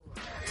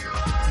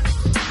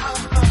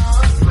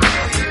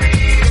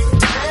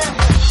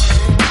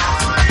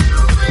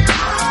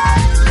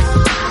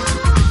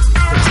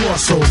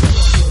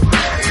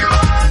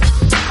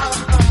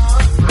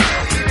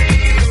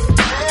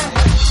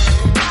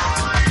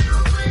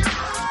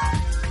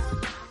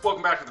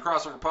Welcome back to the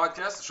Crossover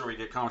Podcast, the show where you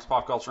get comics,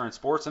 pop culture, and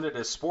sports, and it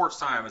is sports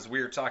time as we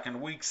are talking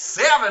Week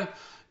 7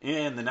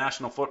 in the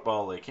National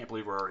Football League. Can't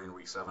believe we're already in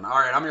Week 7. All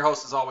right, I'm your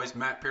host as always,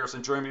 Matt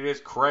Pearson. Joining me today is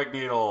Craig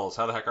Needles.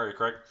 How the heck are you,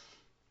 Craig?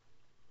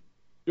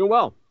 Doing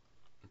well.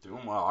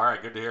 Doing well. All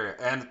right, good to hear you.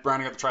 And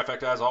rounding up the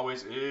trifecta as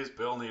always is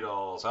Bill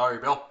Needles. How are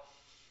you, Bill?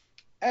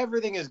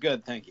 Everything is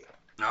good, thank you.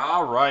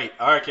 All right.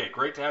 Okay,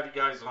 great to have you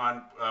guys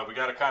on. We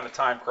got to kind of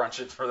time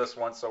crunch it for this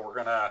one, so we're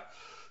going to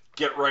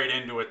get right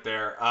into it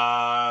there.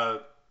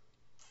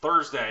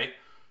 Thursday,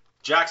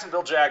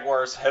 Jacksonville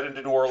Jaguars head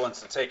into New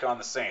Orleans to take on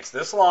the Saints.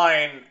 This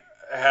line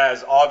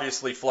has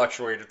obviously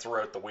fluctuated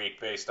throughout the week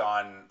based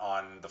on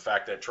the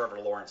fact that Trevor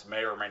Lawrence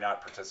may or may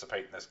not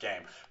participate in this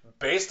game.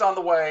 Based on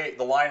the way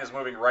the line is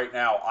moving right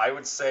now, I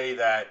would say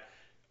that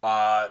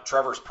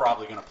Trevor's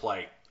probably going to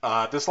play.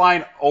 This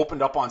line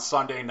opened up on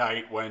Sunday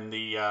night when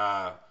the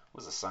what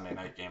was the Sunday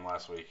night game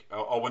last week?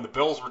 When the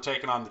Bills were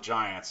taking on the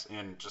Giants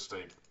in just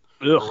a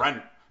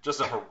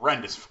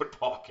horrendous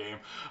football game.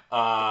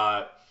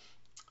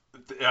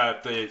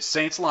 The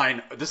Saints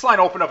line, this line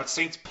opened up at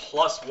Saints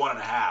plus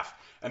 1.5,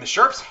 and the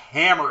Sharps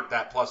hammered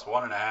that plus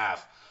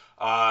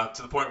 1.5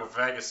 to the point where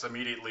Vegas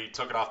immediately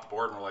took it off the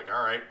board and were like,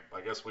 all right,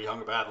 I guess we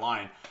hung a bad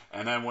line.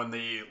 And then when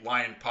the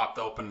line popped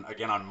open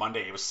again on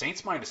Monday, it was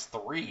Saints minus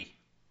 3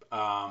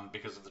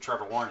 because of the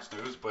Trevor Lawrence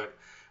news. But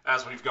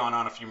as we've gone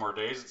on a few more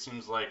days, it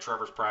seems like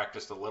Trevor's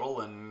practiced a little,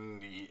 and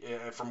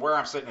from where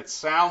I'm sitting, it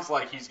sounds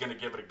like he's going to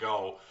give it a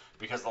go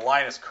because the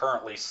line is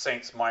currently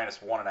Saints minus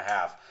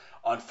 1.5.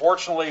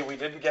 Unfortunately, we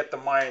didn't get the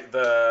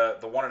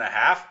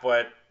 1.5,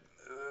 but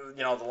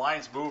the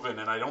line's moving,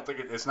 and I don't think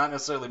it's not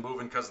necessarily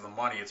moving because of the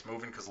money. It's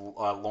moving because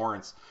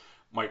Lawrence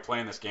might play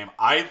in this game.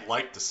 I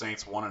like the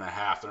Saints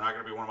 1.5. They're not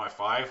going to be one of my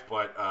 5,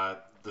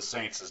 but the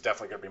Saints is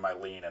definitely going to be my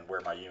lean and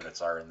where my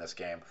units are in this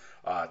game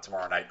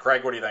tomorrow night.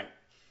 Craig, what do you think?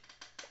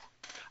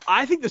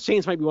 I think the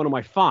Saints might be one of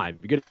my 5.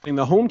 You're getting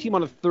the home team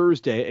on a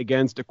Thursday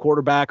against a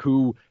quarterback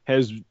who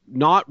has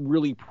not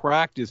really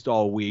practiced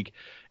all week.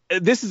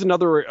 This is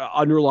another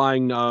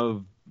underlying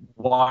of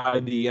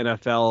why the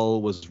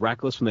NFL was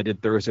reckless when they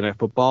did Thursday Night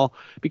Football,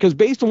 because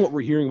based on what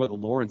we're hearing about the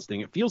Lawrence thing,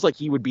 it feels like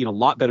he would be in a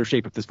lot better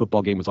shape if this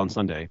football game was on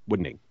Sunday,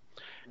 wouldn't he?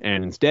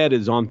 And instead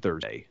it's on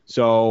Thursday.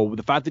 So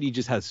the fact that he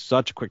just has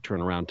such a quick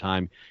turnaround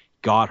time,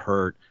 got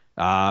hurt,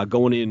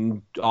 going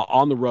in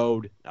on the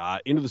road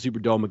into the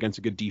Superdome against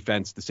a good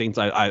defense, the Saints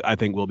I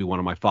think will be one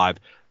of my 5.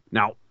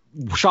 Now,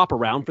 shop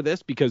around for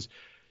this because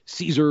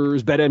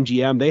Caesars,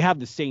 BetMGM, they have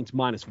the Saints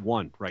minus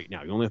 1 right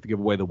now. You only have to give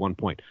away the 1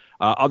 point.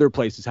 Other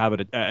places have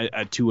it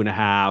at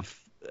 2.5.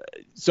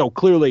 So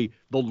clearly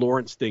the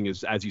Lawrence thing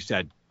is, as you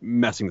said,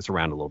 messing this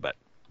around a little bit.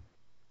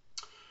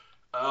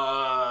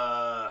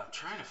 I'm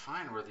trying to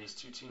find where these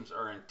two teams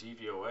are in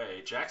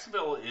DVOA.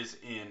 Jacksonville is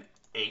in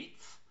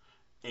 8th,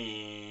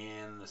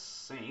 and the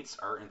Saints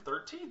are in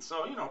 13th.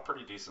 So,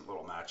 pretty decent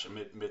little match, a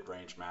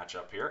mid-range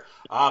matchup here.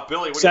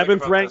 Billy, what do you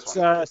think about this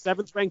one?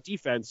 Seventh ranked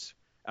defense.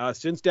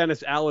 Since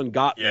Dennis Allen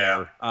got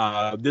there,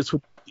 this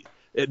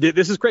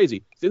is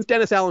crazy. Since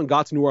Dennis Allen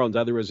got to New Orleans,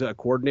 either as a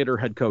coordinator or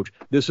head coach,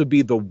 this would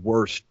be the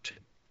worst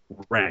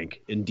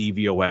rank in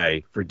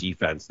DVOA for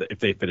defense if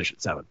they finish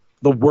at 7.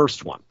 The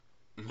worst one.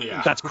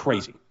 Yeah. That's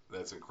crazy.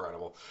 That's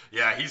incredible.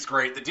 Yeah, he's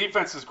great. The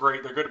defense is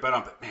great. They're good to bet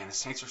on, but man, the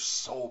Saints are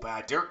so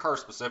bad. Derek Carr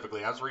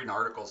specifically. I was reading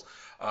articles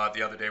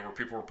the other day where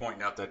people were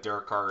pointing out that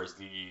Derek Carr is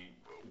the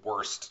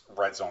worst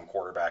red zone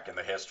quarterback in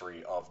the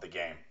history of the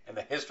game. In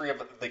the history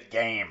of the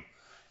game.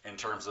 In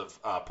terms of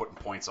putting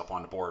points up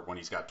on the board when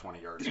he's got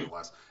 20 yards or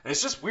less. And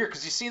it's just weird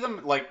because you see them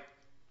on like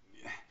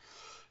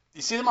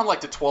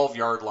the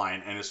 12-yard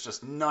line, and it's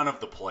just none of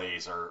the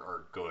plays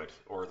are good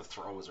or the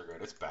throws are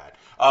good. It's bad.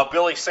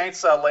 Billy,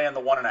 Saints laying the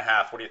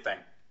 1.5. What do you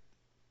think?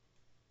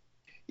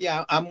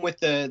 Yeah, I'm with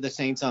the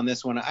Saints on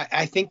this one.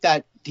 I think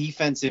that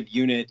defensive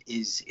unit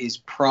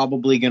is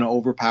probably going to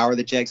overpower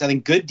the Jags. I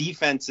think good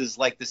defenses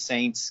like the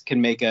Saints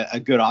can make a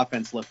good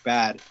offense look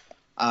bad.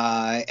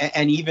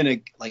 And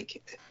even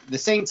the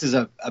Saints is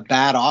a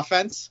bad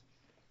offense,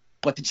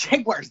 but the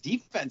Jaguars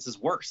defense is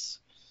worse.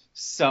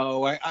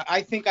 So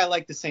I think I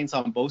like the Saints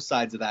on both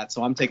sides of that.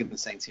 So I'm taking the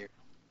Saints here.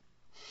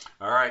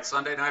 All right,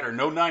 Sunday night or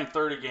no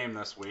 9:30 game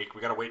this week.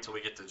 We got to wait till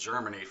we get to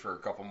Germany for a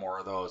couple more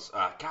of those.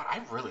 God,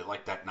 I really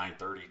like that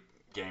 9:30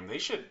 game. They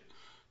should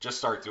just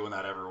start doing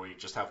that every week.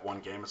 Just have one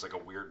game. It's like a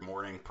weird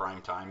morning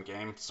prime time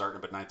game starting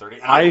up at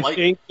 9:30. I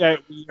think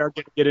that we are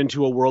going to get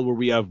into a world where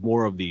we have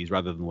more of these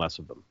rather than less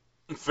of them.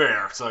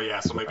 Fair. So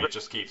maybe it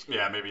just keeps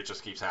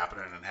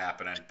happening and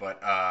happening.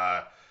 But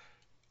I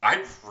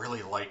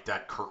really like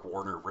that Kirk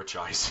Warner, Rich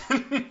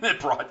Eisen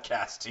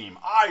broadcast team.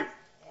 I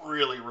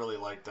really, really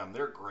like them.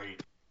 They're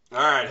great. All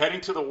right, heading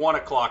to the 1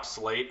 o'clock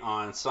slate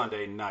on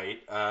Sunday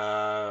night.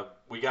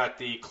 We got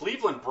the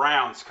Cleveland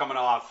Browns coming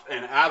off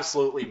an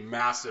absolutely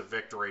massive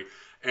victory.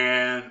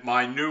 And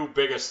my new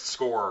biggest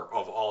score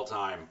of all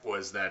time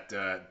was that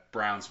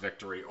Browns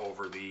victory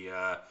over the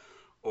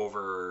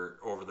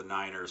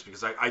Niners,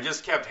 because I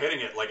just kept hitting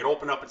it. Like, it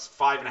opened up, it's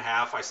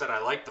 5.5. I said I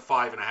liked the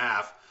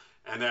 5.5,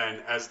 and then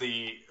as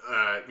the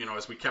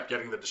as we kept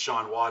getting the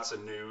Deshaun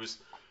Watson news,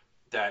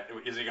 that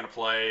is he going to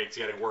play? It's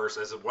getting worse.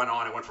 As it went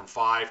on, it went from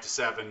 5 to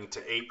 7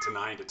 to 8 to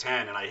 9 to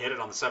 10, and I hit it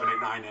on the 7,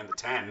 8, 9, and the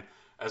 10,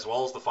 as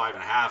well as the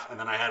 5.5, and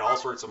then I had all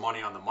sorts of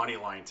money on the money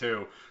line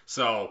too.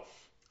 So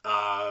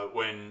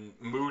when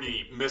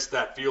Moody missed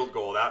that field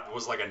goal, that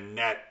was like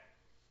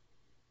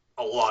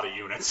a lot of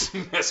units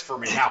missed for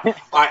me. Now,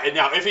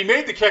 if he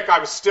made the kick, I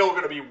was still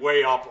going to be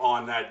way up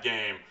on that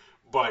game.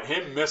 But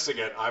him missing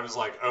it, I was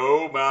like,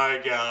 oh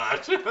my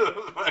god.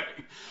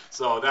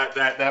 So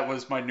that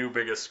was my new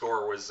biggest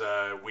score was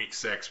week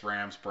 6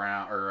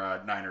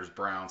 Niners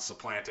Browns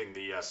supplanting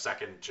the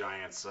second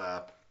Giants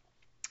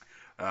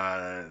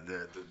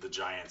the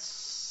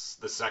Giants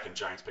the second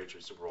Giants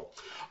Patriots Super Bowl.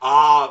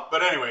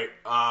 But anyway,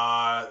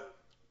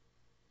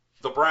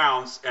 the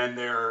Browns and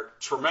their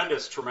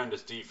tremendous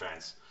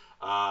defense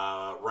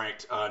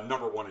ranked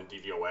number 1 in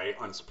DVOA,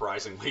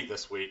 unsurprisingly,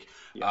 this week.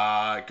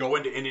 Yeah. Go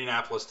into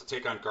Indianapolis to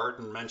take on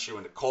Gardner Minshew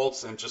and the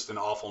Colts, and just an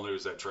awful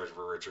news that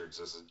Treasurer Richards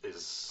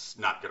is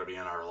not going to be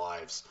in our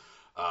lives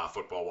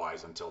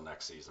football-wise until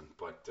next season.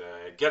 But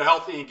get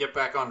healthy and get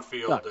back on the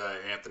field,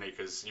 Anthony,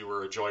 because you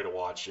were a joy to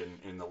watch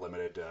in the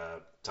limited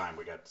time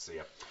we got to see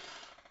you.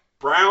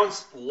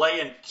 Browns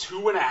laying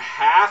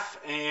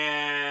 2.5,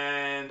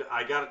 and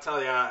I got to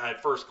tell you,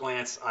 at first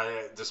glance,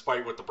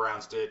 despite what the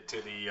Browns did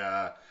to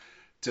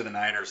the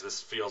Niners,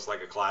 this feels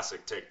like a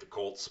classic take the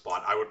Colts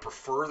spot. I would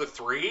prefer the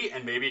 3,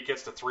 and maybe it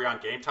gets to 3 on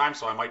game time,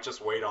 so I might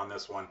just wait on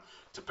this one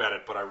to bet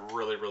it, but I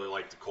really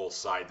like the Colts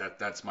side.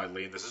 That's my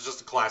lean. This is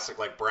just a classic,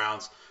 like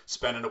Browns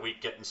spending a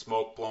week getting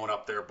smoke blown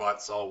up their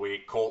butts all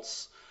week.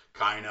 Colts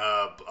kind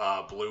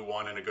of blew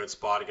one in a good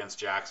spot against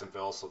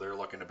Jacksonville, so they're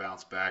looking to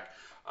bounce back.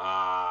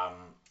 A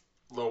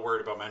little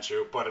worried about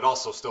Minshew, but it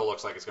also still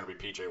looks like it's going to be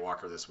P.J.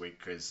 Walker this week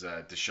because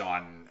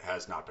Deshaun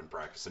has not been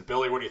practicing.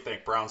 Billy, what do you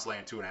think? Browns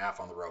laying 2.5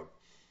 on the road.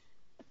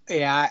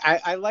 Yeah,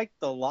 I like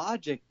the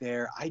logic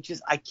there. I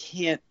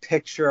can't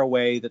picture a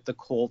way that the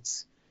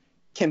Colts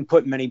can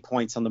put many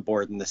points on the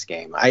board in this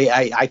game.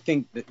 I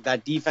think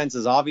that defense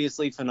is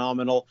obviously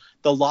phenomenal.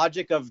 The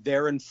logic of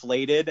they're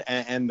inflated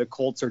and the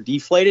Colts are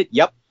deflated.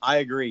 Yep, I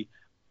agree.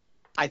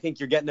 I think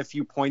you're getting a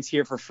few points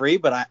here for free,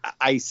 but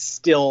I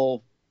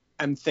still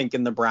am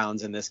thinking the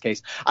Browns in this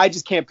case. I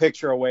just can't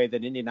picture a way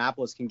that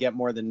Indianapolis can get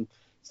more than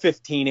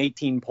 15,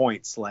 18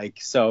 points.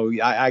 So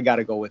I got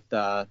to go with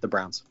the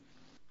Browns.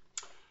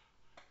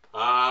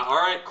 All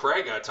right,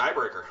 Craig,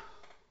 tiebreaker.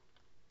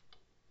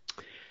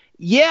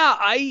 Yeah,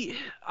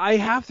 I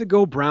have to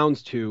go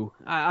Browns too.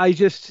 I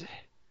just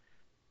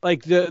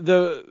like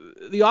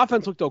the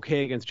offense looked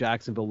okay against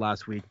Jacksonville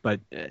last week, but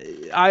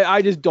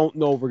I just don't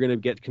know if we're going to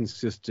get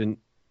consistent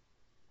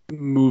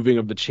moving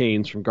of the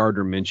chains from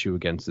Gardner Minshew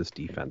against this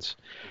defense.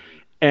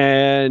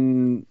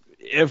 And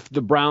if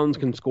the Browns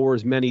can score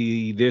as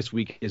many this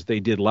week as they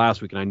did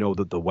last week, and I know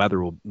that the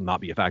weather will not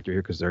be a factor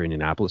here because they're in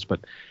Indianapolis, but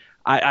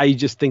I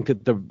just think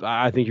that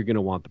I think you're going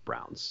to want the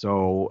Browns.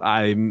 So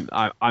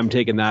I'm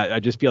taking that. I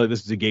just feel like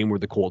this is a game where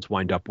the Colts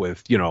wind up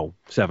with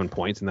 7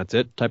 points and that's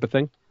it type of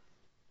thing.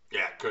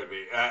 Yeah, it could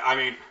be. I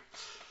mean,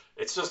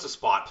 it's just a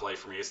spot play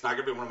for me. It's not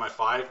going to be one of my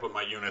 5, but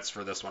my units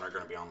for this one are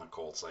going to be on the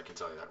Colts. I can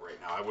tell you that right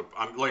now.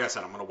 Like I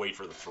said, I'm going to wait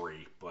for the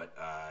 3, but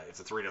if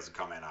the 3 doesn't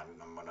come in,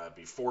 I'm going to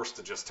be forced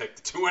to just take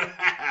the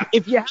 2.5.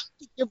 If you have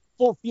to give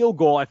full field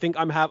goal, I think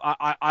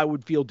I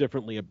would feel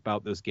differently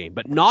about this game.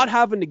 But not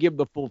having to give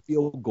the full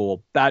field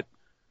goal, that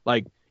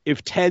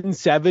if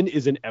 10-7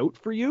 is an out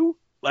for you,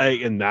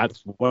 and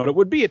that's what it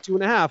would be at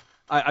 2.5,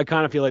 I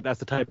kind of feel like that's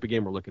the type of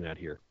game we're looking at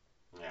here.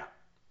 Yeah,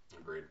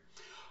 agreed.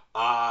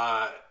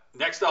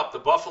 Next up, the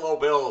Buffalo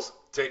Bills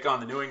take on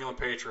the New England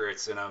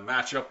Patriots in a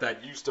matchup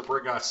that used to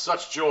bring us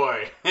such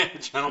joy,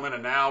 gentlemen,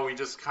 and now we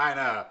just kind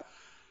of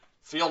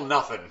feel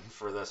nothing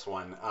for this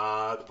one.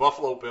 The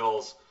Buffalo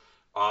Bills,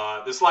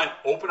 this line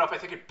opened up, I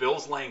think, at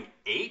Bills laying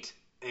 8,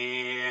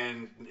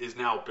 and is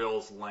now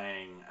Bills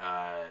laying.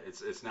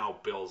 It's now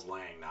Bills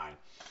laying 9.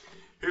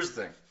 Here's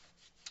the thing.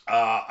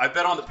 I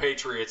bet on the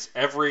Patriots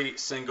every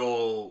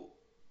single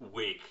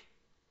week.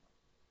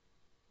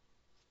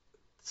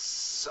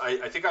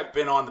 I think I've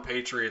been on the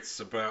Patriots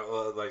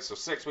about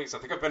 6 weeks. I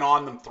think I've been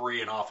on them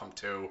 3 and off them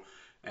 2,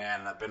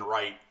 and I've been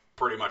right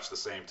pretty much the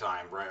same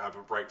time. Right, I've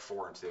been right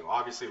 4 and 2.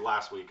 Obviously,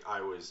 last week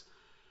I was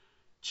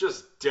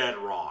just dead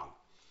wrong.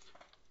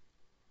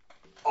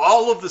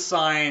 All of the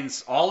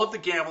signs, all of the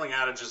gambling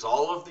adages,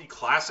 all of the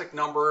classic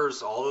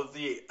numbers, all of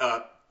the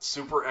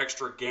super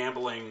extra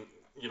gambling,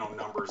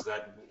 numbers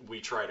that we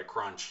try to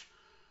crunch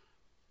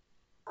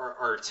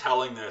are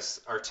telling us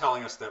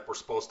that we're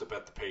supposed to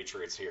bet the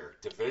Patriots here.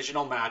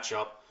 Divisional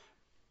matchup,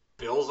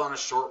 Bills on a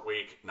short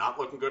week, not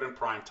looking good in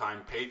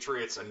primetime.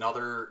 Patriots,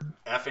 another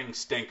effing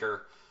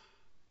stinker.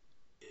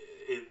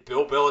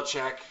 Bill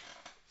Belichick,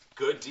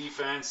 good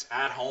defense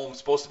at home.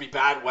 Supposed to be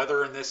bad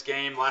weather in this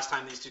game. Last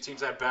time these two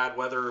teams had bad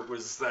weather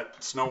was that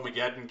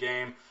Snowmageddon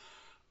game.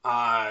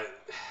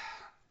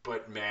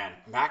 But man,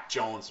 Mac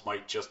Jones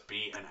might just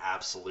be an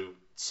absolute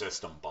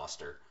system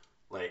buster.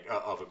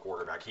 Of a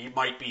quarterback. He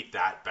might be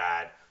that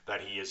bad that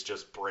he is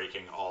just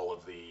breaking all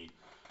of the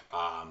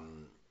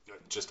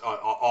just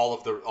all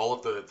of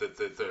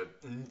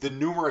the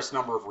numerous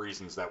number of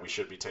reasons that we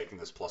should be taking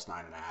this plus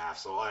 9.5.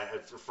 So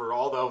for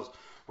all those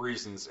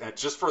reasons, and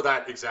just for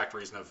that exact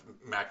reason of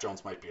Mac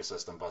Jones might be a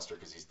system buster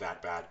because he's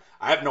that bad,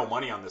 I have no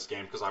money on this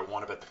game because I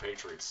want to bet the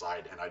Patriots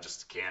side, and I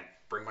just can't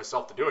bring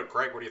myself to do it.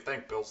 Craig, what do you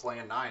think? Bills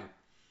laying 9.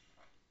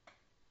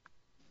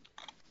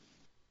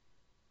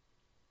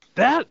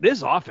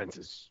 This offense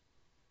is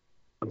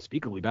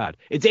unspeakably bad.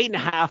 It's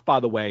 8.5, by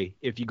the way.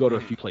 If you go to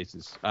a few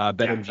places,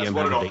 BetMGM has it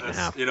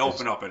 8.5. It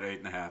opened up at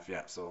 8.5.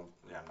 Yeah, so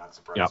yeah, I'm not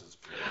surprised. Yep. It's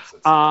a few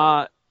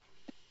bucks.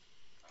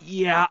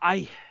 Yeah,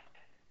 I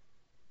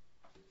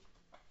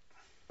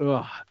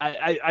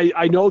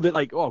know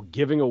that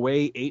giving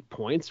away 8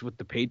 points with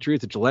the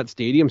Patriots at Gillette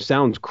Stadium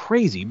sounds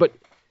crazy, but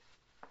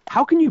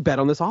how can you bet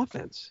on this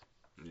offense?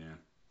 Yeah,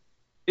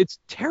 it's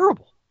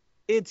terrible.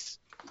 It's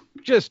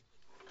just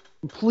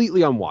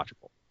completely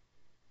unwatchable.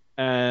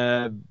 I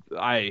don't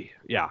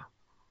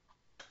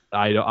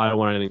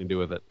want anything to do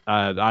with it.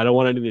 I don't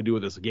want anything to do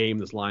with this game,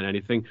 this line,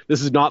 anything.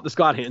 This is not the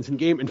Scott Hansen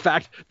game. In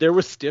fact, there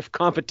was stiff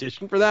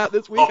competition for that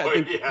this week. I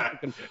think you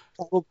can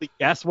probably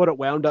guess what it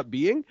wound up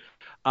being.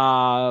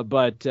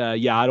 But I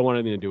don't want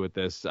anything to do with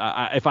this.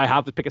 If I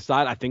have to pick a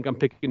side, I think I'm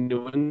picking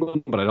New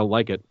England, but I don't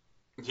like it.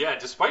 Yeah,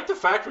 despite the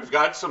fact we've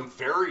got some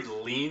very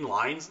lean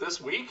lines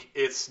this week,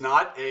 it's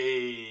not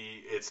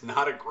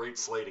a great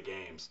slate of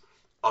games.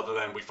 Other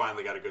than we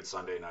finally got a good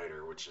Sunday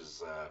nighter, which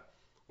is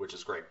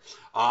great.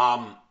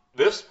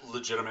 This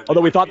legitimately.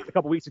 Although we thought a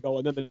couple weeks ago,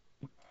 and then the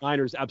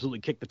Niners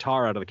absolutely kicked the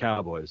tar out of the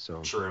Cowboys.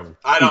 So true.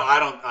 I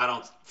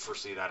don't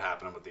foresee that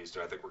happening with these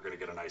two. I think we're going to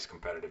get a nice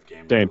competitive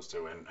game with those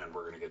two, and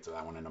we're going to get to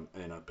that one in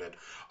a bit.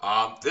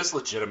 This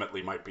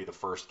legitimately might be the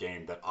first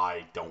game that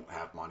I don't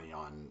have money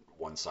on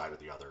one side or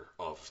the other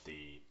of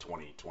the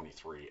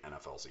 2023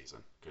 NFL season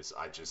because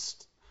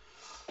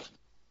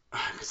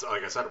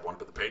like I said, I want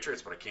to bet the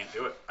Patriots, but I can't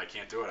do it.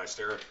 I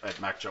stare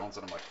at Mac Jones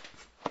and I'm like,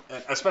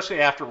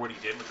 especially after what he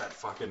did with that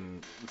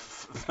fucking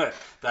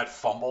that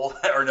fumble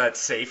or that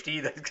safety.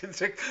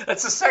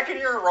 That's the second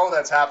year in a row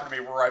that's happened to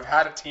me where I've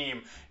had a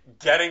team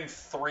getting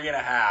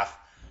 3.5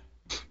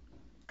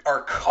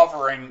 are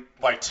covering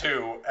by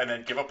 2 and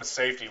then give up a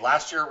safety.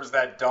 Last year it was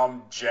that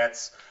dumb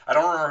Jets. I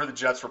don't remember who the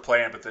Jets were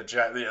playing, but the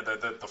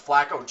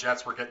Flacco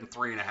Jets were getting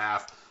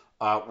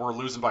 3.5. Were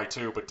losing by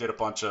 2, but did a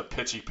bunch of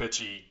pitchy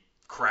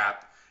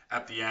crap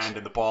at the end,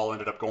 and the ball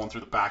ended up going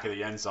through the back of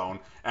the end zone.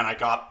 And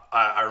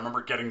I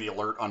remember getting the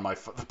alert on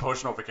the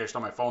push notification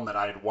on my phone that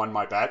I had won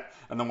my bet.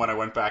 And then when I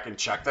went back and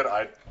checked it,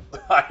 I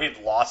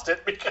had lost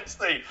it because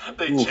they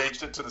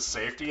changed it to the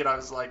safety, and I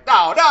was like,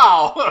 no,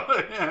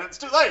 it's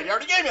too late. You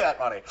already gave me that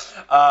money.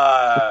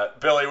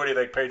 Billy, what do you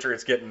think?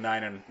 Patriots getting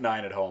 9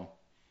 at home.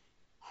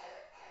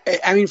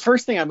 I mean,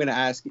 first thing I'm going to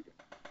ask,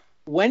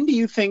 when do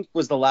you think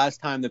was the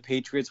last time the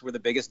Patriots were the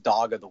biggest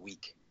dog of the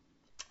week?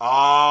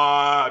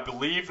 I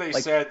believe they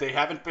said they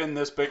haven't been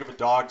this big of a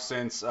dog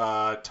since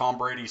Tom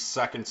Brady's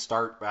second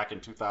start back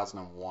in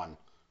 2001,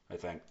 I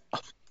think.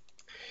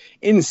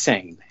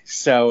 Insane.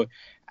 So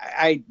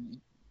I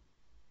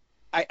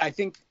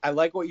think I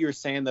like what you were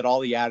saying, that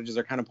all the adages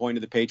are kind of pointing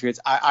to the Patriots.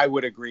 I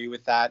would agree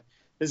with that.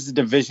 This is a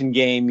division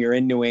game. You're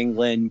in New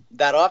England.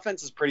 That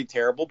offense is pretty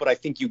terrible, but I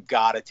think you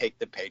got to take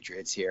the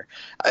Patriots here.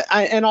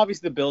 And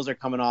obviously the Bills are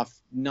coming off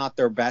not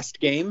their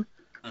best game.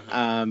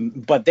 Mm-hmm.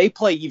 But they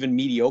play even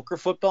mediocre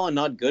football and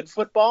not good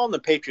football, and the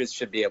Patriots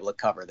should be able to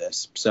cover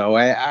this. So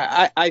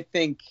I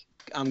think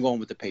I'm going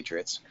with the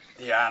Patriots.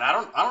 Yeah, and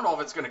I don't know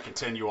if it's going to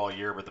continue all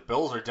year, but the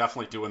Bills are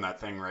definitely doing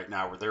that thing right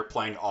now where they're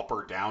playing up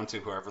or down to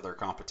whoever their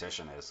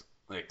competition is.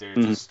 Like they're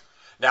just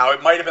now.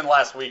 It might have been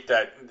last week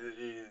that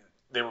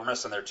they were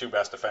missing their 2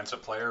 best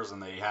defensive players,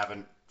 and they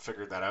haven't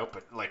figured that out.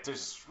 But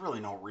there's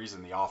really no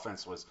reason the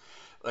offense was.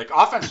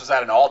 Offense was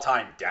at an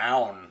all-time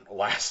down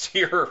last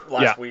week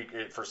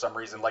for some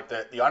reason.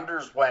 The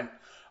unders went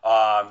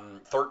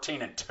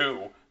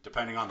 13-2,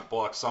 depending on the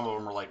book. Some of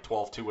them were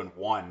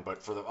 12-2-1, but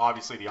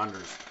obviously the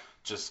unders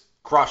just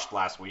crushed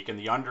last week, and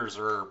the unders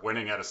are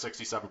winning at a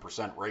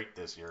 67% rate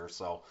this year.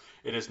 So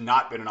it has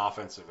not been an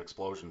offensive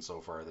explosion so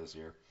far this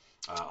year,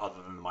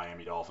 other than the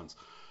Miami Dolphins.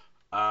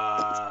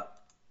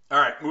 All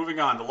right, moving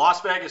on. The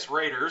Las Vegas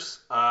Raiders,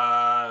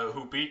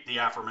 who beat the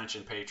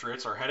aforementioned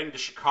Patriots, are heading to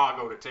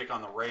Chicago to take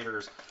on the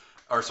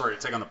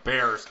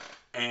Bears.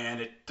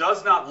 And it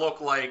does not look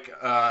like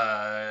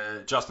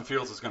Justin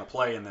Fields is going to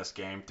play in this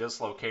game.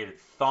 Dislocated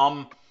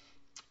thumb.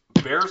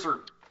 Bears are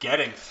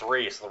getting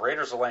 3, so the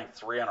Raiders are laying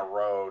 3 on a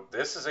road.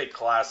 This is a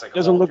classic.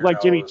 Doesn't look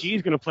like Jimmy G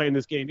is going to play in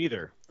this game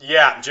either.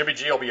 Yeah, Jimmy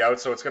G will be out,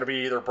 so it's going to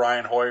be either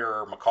Brian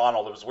Hoyer or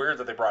McConnell. It was weird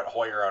that they brought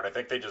Hoyer out. I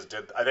think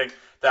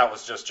that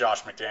was just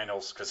Josh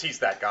McDaniels because he's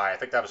that guy. I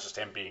think that was just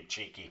him being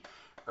cheeky,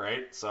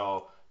 right?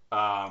 So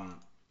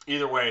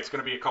either way, it's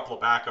going to be a couple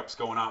of backups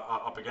going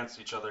up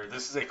against each other.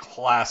 This is a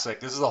classic.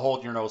 This is a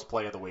hold your nose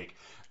play of the week.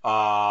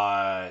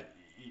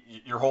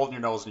 you're holding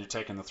your nose and you're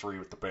taking the 3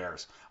 with the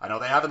Bears. I know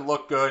they haven't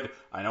looked good.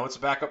 I know it's a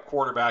backup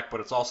quarterback, but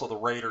it's also the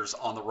Raiders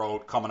on the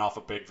road coming off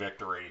a big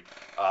victory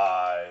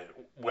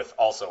with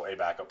also a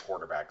backup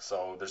quarterback.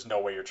 So there's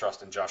no way you're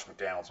trusting Josh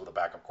McDaniels with a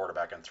backup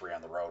quarterback and 3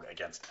 on the road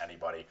against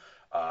anybody.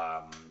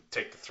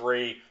 Take the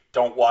 3,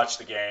 don't watch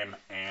the game,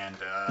 and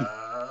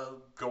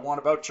go on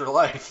about your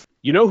life.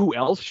 You know who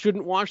else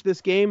shouldn't watch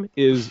this game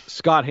is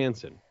Scott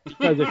Hansen,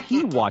 because if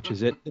he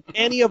watches it, then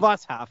any of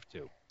us have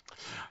to.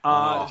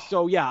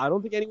 So, yeah, I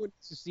don't think anyone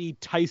needs to see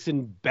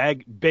Tyson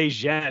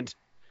Bagent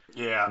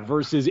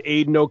versus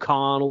Aiden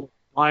O'Connell,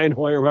 Ryan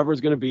Hoyer, whoever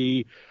it's going to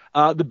be.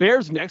 The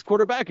Bears' next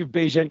quarterback, if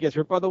Bagent gets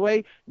hurt, by the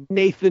way,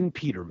 Nathan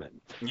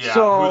Peterman. Yeah,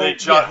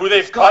 so, who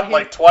they've cut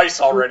like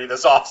twice already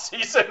this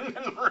offseason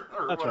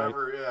or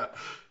whatever. Right. Yeah.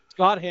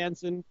 Scott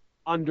Hansen,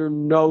 under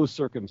no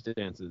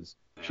circumstances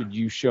should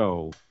you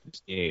show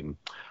this game.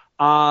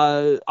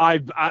 But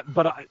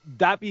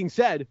that being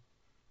said,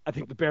 I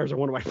think the Bears are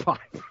one of my 5.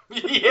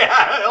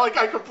 Yeah, like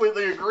I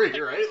completely agree,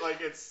 right? Like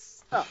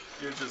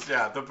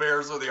the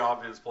Bears are the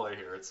obvious play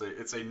here. It's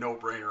a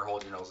no-brainer.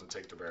 Hold your nose and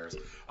take the Bears.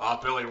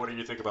 Billy, what do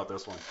you think about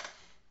this one?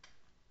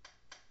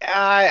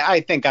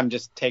 I think I'm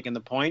just taking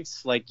the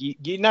points. Like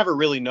you never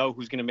really know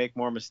who's going to make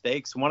more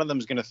mistakes. One of them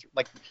is going to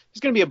there's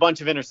going to be a bunch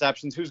of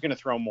interceptions. Who's going to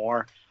throw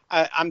more?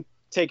 I'm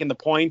taking the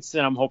points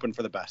and I'm hoping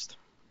for the best.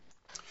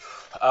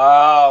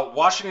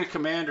 Washington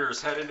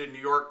Commanders head into New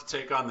York to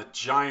take on the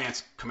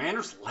Giants.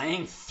 Commanders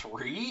laying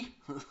 3?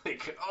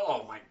 Like,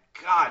 oh my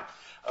God.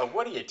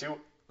 What do you do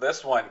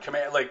this one?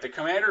 The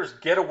Commanders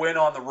get a win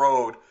on the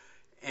road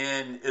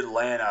in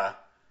Atlanta,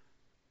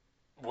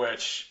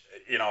 which,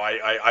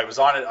 I was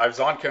on it. I was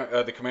on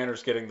the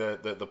Commanders getting the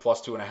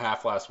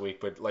 +2.5 last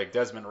week, but like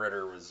Desmond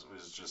Ridder was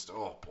just,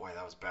 oh boy,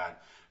 that was bad.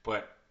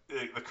 But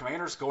the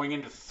Commanders going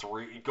into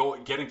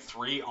getting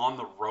 3 on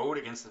the road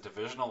against the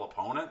divisional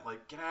opponent,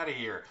 like, get out of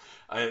here.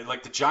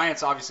 Like the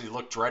Giants obviously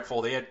looked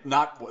dreadful. They had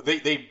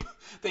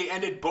they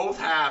ended both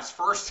halves,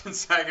 first and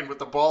second, with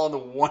the ball on the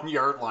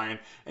 1-yard line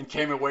and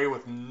came away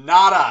with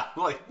nada,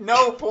 like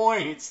no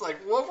points.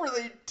 Like, what were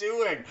they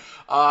doing?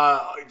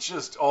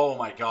 Just, oh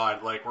my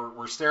God. Like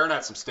we're staring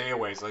at some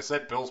stayaways. As I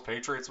said, Bills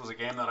Patriots was a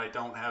game that I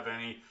don't have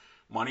any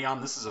money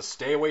on. This is a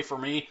stay away for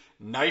me.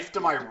 Knife to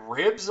my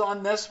ribs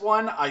on this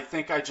one. I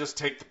think I just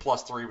take the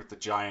 +3 with the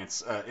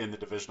Giants in the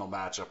divisional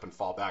matchup and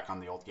fall back on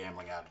the old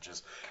gambling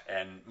adages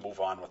and move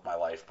on with my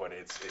life. But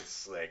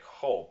it's like,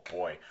 oh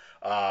boy.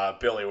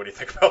 Billy, what do you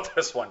think about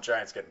this one?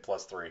 Giants getting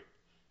 +3.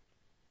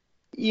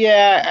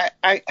 Yeah,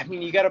 I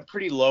mean, you got a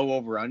pretty low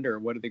over/under.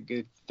 What are they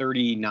good?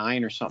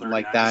 39 or something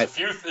 39. Like that.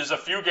 There's a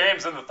few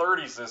games in the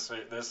 30s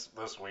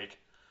this week.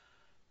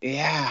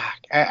 Yeah,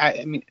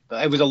 I mean,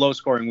 it was a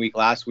low-scoring week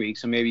last week,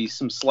 so maybe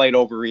some slight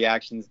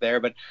overreactions there.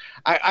 But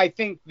I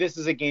think this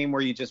is a game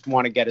where you just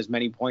want to get as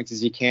many points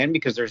as you can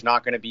because there's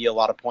not going to be a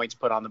lot of points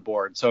put on the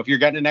board. So if you're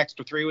getting an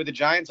extra 3 with the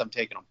Giants, I'm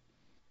taking them.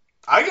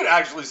 I could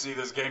actually see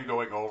this game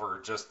going over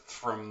just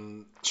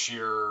from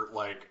sheer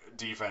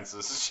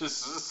defenses. It's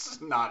just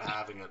not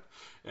having it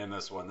in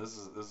this one. This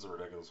is a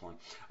ridiculous one.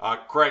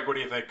 Craig, what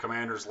do you think?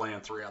 Commanders laying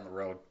 3 on the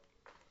road.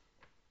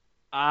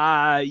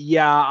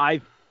 Yeah,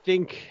 I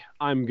think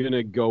I'm going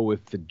to go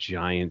with the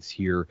Giants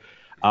here.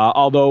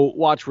 Although,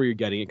 watch where you're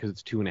getting it because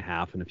it's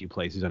 2.5 in a few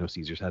places. I know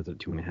Caesars has it at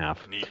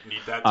 2.5. Need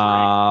that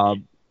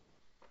 3.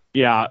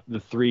 Yeah,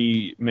 the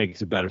 3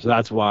 makes it better. So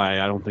that's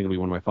why I don't think it'll be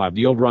one of my 5.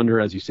 The over-under,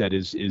 as you said,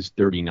 is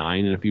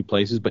 39 in a few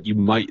places, but you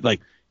might,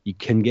 you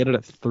can get it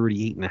at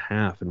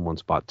 38.5 in one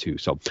spot too.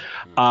 So,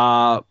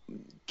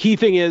 key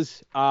thing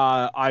is,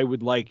 I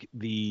would like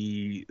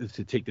to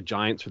take the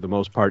Giants for the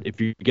most part.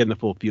 If you're getting the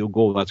full field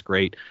goal, that's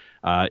great.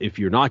 If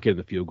you're not getting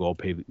the field goal,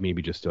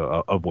 maybe just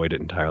avoid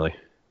it entirely.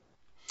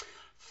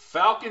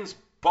 Falcons,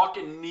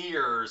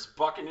 Buccaneers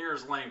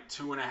laying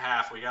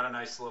 2.5. We got a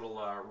nice little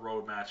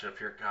road matchup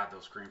here. God,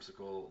 those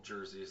creamsicle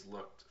jerseys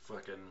looked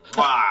fucking.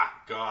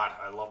 God,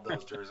 I love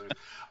those jerseys.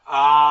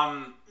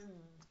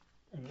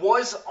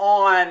 Was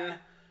on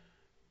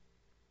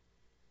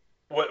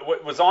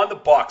the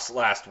Bucs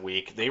last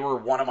week. They were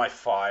one of my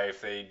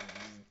 5. They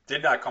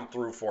did not come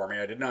through for me.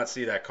 I did not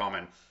see that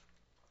coming.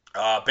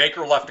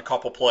 Baker left a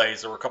couple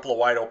plays. There were a couple of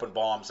wide open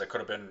bombs that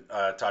could have been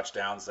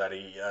touchdowns that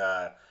he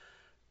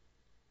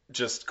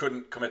just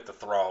couldn't commit the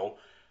throw.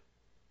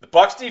 The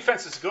Bucs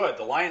defense is good.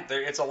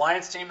 It's a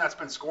Lions team that's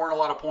been scoring a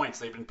lot of points.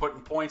 They've been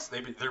putting points.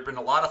 There've been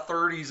a lot of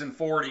 30s and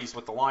 40s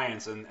with the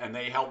Lions, and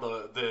they held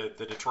the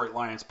Detroit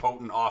Lions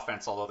potent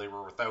offense, although they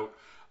were without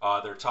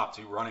their top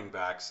 2 running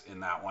backs in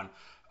that one.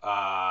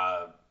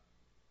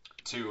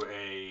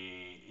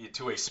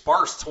 To a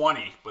sparse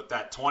 20, but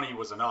that 20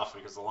 was enough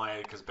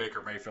because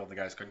Baker Mayfield and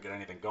the guys couldn't get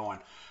anything going.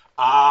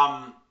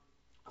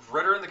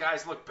 Ridder and the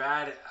guys look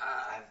bad.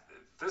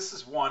 This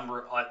is one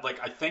where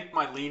I think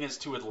my lean is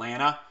to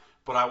Atlanta,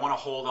 but I want to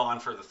hold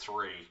on for the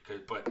 3.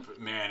 But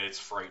man, it's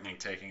frightening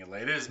taking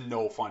Atlanta. It is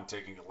no fun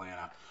taking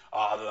Atlanta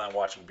other than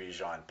watching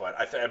Bijan.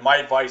 But my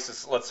advice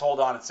is let's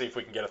hold on and see if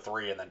we can get a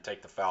 3 and then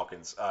take the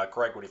Falcons.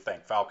 Craig, what do you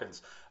think?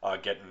 Falcons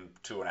getting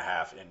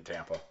 2.5 in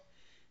Tampa.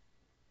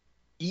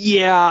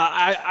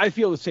 Yeah, I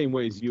feel the same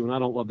way as you, and I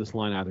don't love this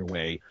line either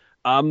way.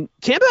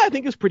 Tampa, I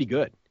think, is pretty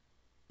good.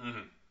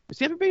 Mm-hmm. Is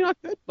Tampa Bay not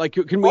good? Like,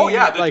 can we? Oh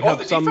yeah,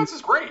 the defense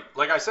is great.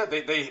 Like I said,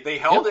 they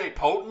held a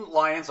potent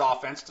Lions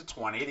offense to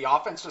 20. The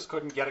offense just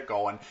couldn't get it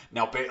going.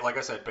 Now, like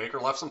I said, Baker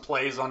left some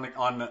plays on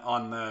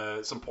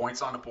some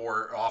points on the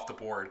board off the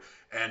board,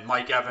 and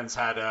Mike Evans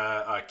had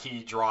a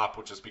key drop,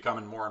 which is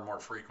becoming more and more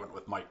frequent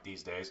with Mike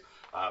these days.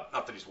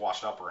 Not that he's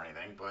washed up or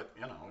anything, but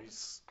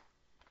he's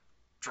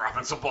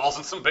dropping some balls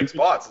in some big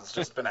spots. It's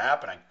just been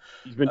happening.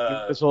 He's been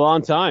doing this a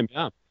long time.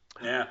 Yeah.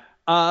 Yeah.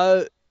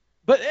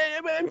 But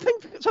I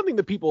think something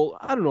that people,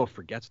 I don't know if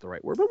forget's the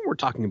right word, but when we're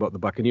talking about the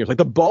Buccaneers, like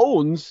the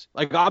bones,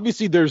 like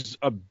obviously there's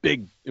a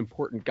big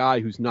important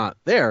guy who's not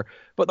there,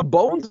 but the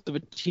bones of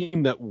a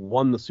team that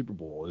won the Super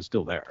Bowl is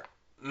still there.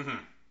 Mm-hmm.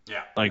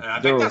 Yeah, like and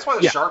I think that's why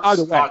the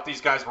Sharps thought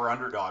these guys were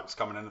underdogs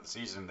coming into the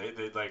season.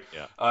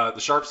 The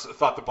Sharps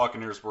thought the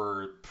Buccaneers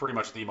were pretty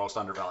much the most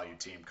undervalued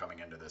team coming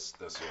into this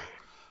year.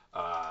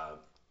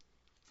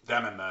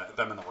 Them and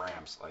the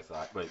Rams, I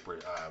thought,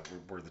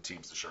 were the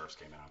teams the Sharps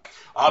came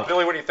out.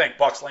 Billy, what do you think?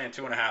 Bucks laying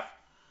 2.5.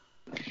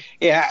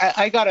 Yeah,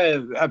 I got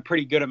a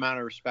pretty good amount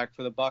of respect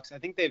for the Bucks. I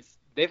think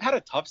they've had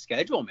a tough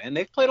schedule, man.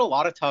 They've played a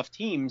lot of tough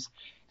teams,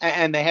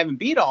 and they haven't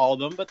beat all of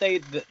them, but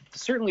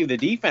certainly the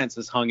defense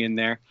has hung in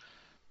there.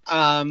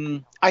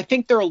 I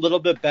think they're a little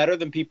bit better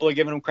than people are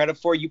giving them credit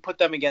for. You put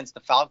them against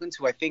the Falcons,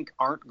 who I think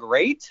aren't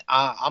great.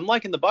 I'm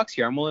liking the Bucks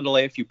here. I'm willing to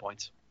lay a few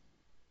points.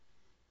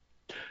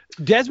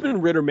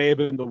 Desmond Ridder may have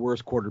been the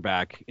worst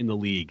quarterback in the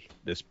league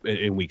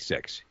in Week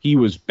 6. He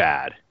was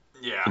bad.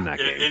 Yeah, in that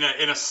game.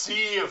 In a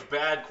sea of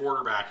bad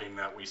quarterbacking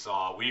that we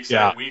saw, Week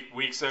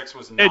 6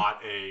 was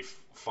not a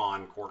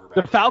fun quarterback.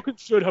 The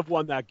Falcons should have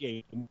won that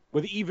game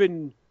with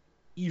even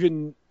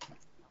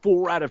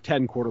 4 out of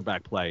 10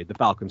 quarterback play. The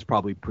Falcons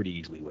probably pretty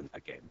easily win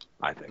that game,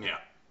 I think. Yeah,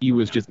 he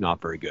was just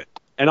not very good.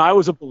 And I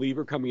was a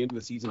believer coming into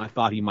the season. I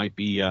thought he might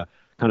be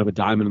kind of a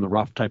diamond in the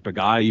rough type of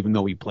guy, even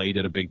though he played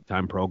at a big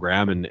time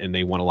program and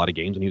they won a lot of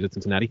games when he was at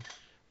Cincinnati.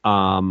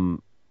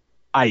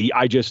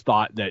 I just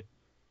thought that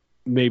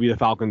maybe the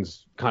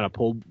Falcons kind of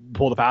pulled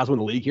the fast one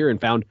in the league here and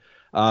found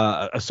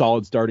a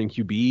solid starting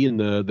QB in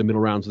the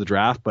middle rounds of the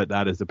draft, but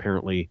that is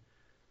apparently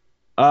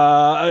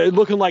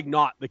looking like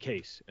not the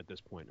case at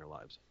this point in their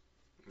lives.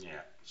 Yeah,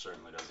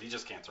 certainly does. He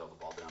just can't throw the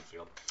ball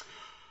downfield.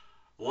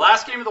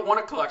 Last game of the 1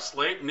 o'clock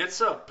slate, and it's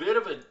a bit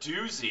of a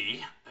doozy,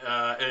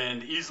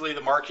 and easily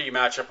the marquee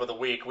matchup of the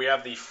week. We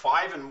have the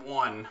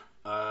 5-1,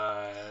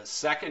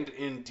 second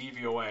in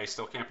DVOA.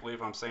 Still can't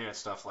believe I'm saying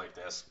stuff like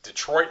this.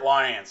 Detroit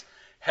Lions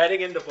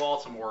heading into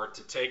Baltimore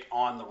to take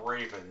on the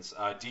Ravens.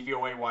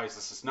 DVOA-wise,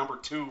 this is number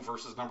 2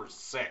 versus number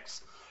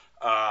 6.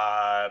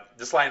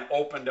 This line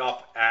opened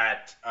up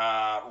at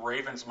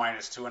Ravens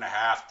minus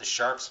 2.5. The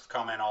Sharps have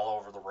come in all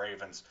over the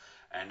Ravens.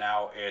 And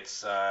now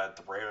it's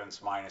the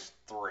Ravens minus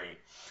 3.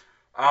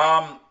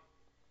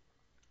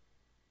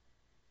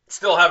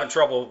 Still having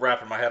trouble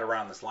wrapping my head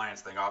around this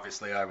Lions thing.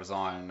 Obviously, I was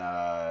on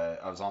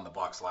the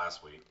Bucs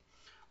last week.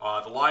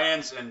 The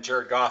Lions and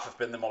Jared Goff have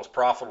been the most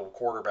profitable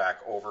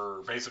quarterback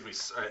over basically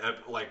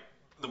like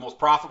the most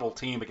profitable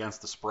team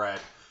against the spread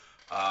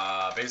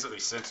basically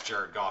since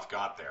Jared Goff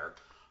got there.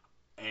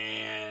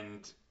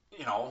 And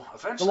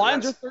eventually the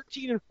Lions are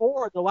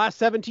 13-4 in the last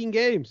 17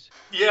 games.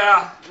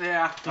 Yeah.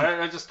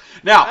 I just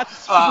now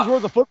that's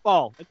worth of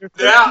football. And they're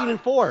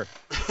 13-4.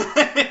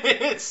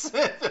 It's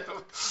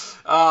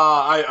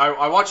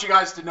I want you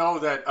guys to know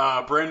that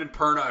Brandon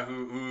Perna,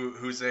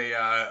 who's a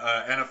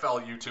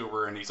NFL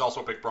YouTuber, and he's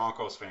also a big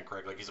Broncos fan,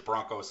 Craig. Like he's a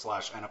Broncos /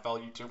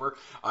 NFL YouTuber.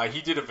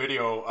 He did a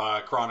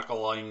video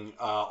chronicling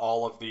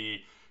all of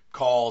the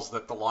calls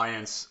that the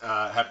Lions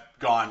have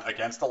gone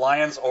against the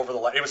Lions over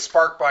it was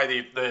sparked by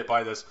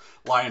this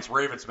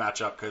Lions-Ravens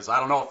matchup, because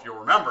I don't know if you'll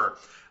remember,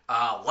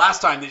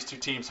 last time these two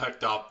teams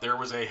hooked up, there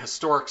was a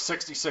historic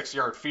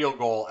 66-yard field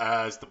goal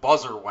as the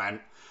buzzer went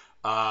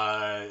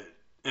from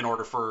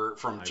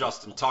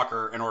Justin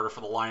Tucker in order for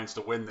the Lions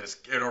to win this,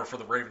 in order for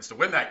the Ravens to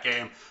win that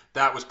game.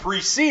 That was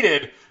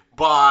preceded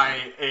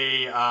by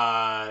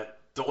a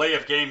delay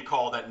of game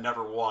call that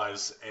never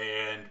was,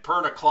 and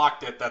Perna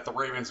clocked it that the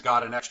Ravens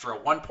got an extra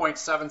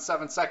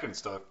 1.77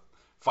 seconds to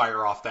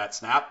fire off that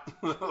snap.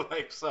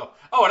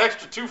 An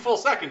extra 2 full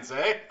seconds,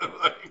 eh?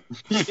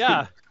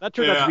 Yeah, that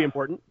turned out to be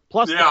important.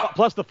 Plus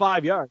the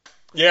 5 yards.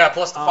 Yeah,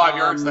 plus the 5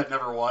 yards that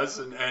never was,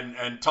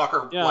 and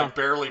Tucker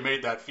barely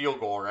made that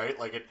field goal, right?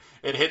 Like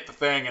it hit the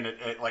thing, and it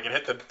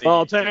hit the. Well,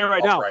 I'll tell you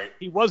right now,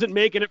 he wasn't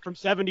making it from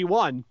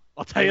 71.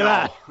 I'll tell you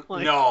that.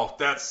 No,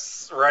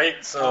 that's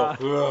right. So,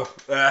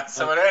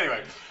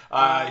 anyway,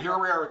 here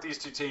we are with these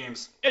two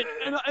teams.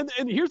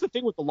 And here's the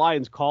thing with the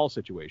Lions call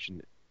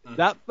situation.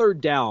 That third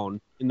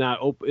down in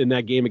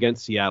that game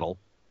against Seattle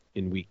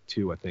in week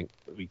 2, I think.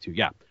 Week 2,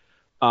 yeah.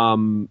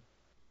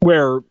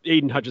 Where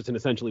Aiden Hutchinson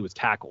essentially was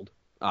tackled.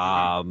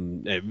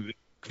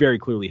 Very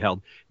clearly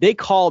held. They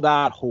call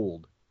that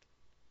hold.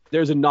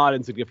 There's a not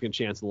insignificant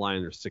chance the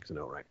Lions are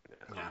 6-0 right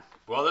now. Yeah.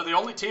 Well, they're the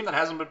only team that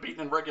hasn't been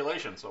beaten in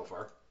regulation so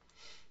far.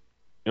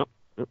 Yep.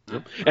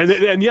 Yep.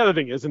 And the other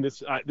thing is, and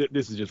this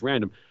is just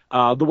random,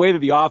 the way that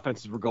the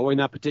offenses were going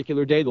that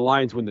particular day, the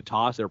Lions win the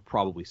toss. They're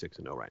probably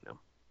 6-0 right now.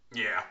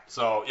 Yeah.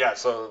 So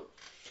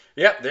they're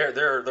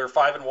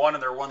 5-1,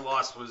 and their one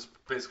loss was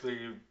basically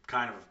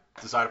kind of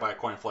decided by a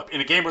coin flip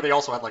in a game where they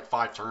also had like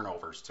 5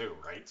 turnovers too,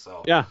 right?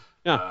 So yeah.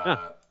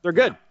 They're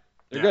good.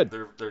 Yeah. They're good.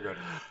 They're good.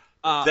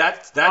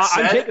 That said,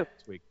 I'm taking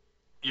this week.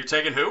 You're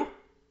taking who?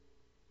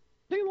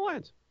 Taking the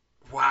Lions.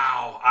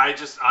 Wow.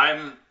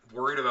 I'm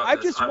worried about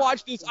I've this. just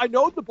watched this. I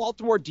know the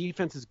Baltimore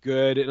defense is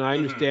good, and I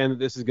understand that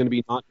this is going to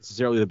be not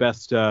necessarily the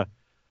best, the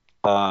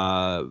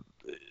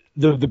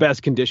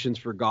best conditions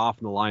for Goff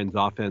and the Lions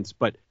offense.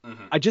 But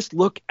I just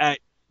look at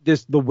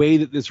the way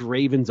that this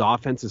Ravens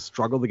offense has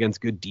struggled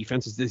against good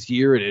defenses this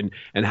year, and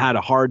had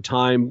a hard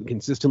time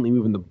consistently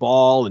moving the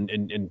ball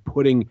and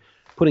putting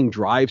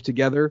drives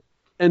together.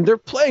 And they're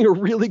playing a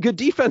really good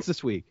defense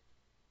this week.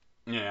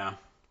 Yeah.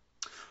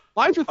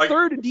 Lions are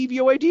third in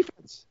DVOA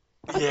defense.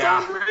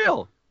 That's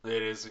unreal.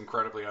 It is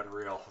incredibly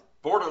unreal.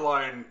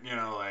 Borderline,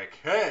 like,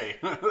 hey,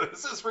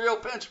 this is real,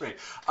 pinch me.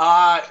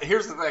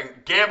 Here's the thing,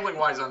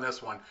 gambling-wise on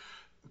this one.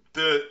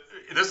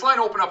 This line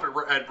opened up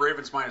at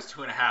Ravens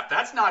 -2.5.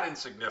 That's not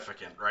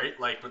insignificant, right?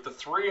 Like, with the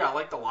 3, I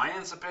like the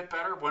Lions a bit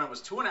better. When it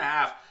was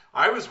 2.5,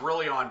 I was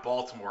really on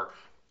Baltimore.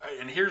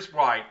 And here's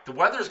why. The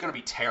weather's going to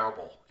be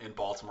terrible in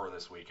Baltimore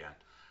this weekend.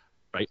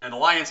 Right. And the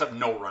Lions have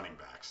no running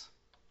backs.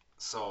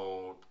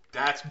 So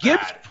that's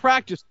Gibbs bad.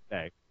 practiced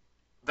today.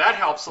 That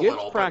helps a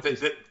little, but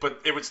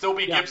it would still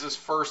be Gibbs'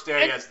 first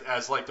day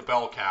as like the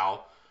bell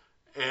cow.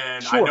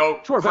 And I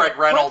know Craig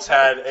Reynolds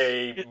had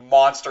a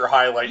monster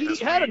highlight this week.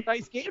 He had a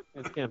nice game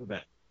against Tampa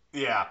Bay.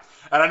 Yeah,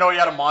 and I know he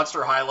had a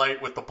monster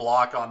highlight with the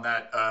block on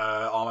that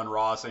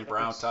Amon-Ra St.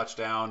 Brown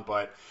touchdown,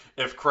 but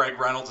if Craig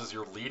Reynolds is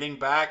your leading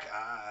back,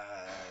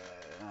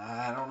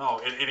 I don't know.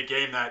 In a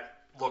game that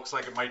looks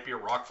like it might be a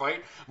rock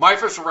fight, my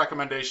official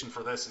recommendation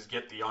for this is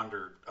get the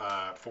under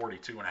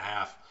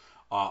 42.5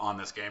 on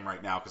this game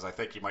right now, because I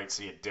think you might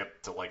see it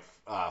dip to like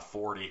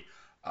 40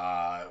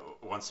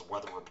 once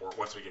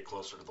we get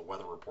closer to the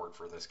weather report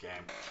for this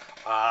game.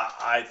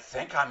 I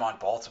think I'm on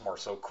Baltimore.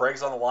 So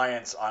Craig's on the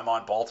Lions. I'm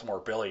on Baltimore.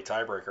 Billy,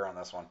 tiebreaker on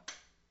this one.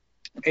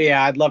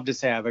 Yeah, I'd love to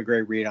say I have a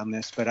great read on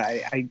this, but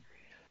I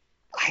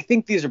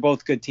think these are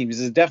both good teams.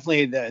 This is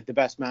definitely the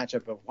best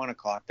matchup of 1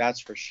 o'clock.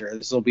 That's for sure.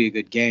 This will be a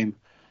good game.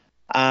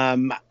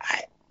 I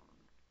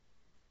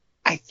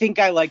think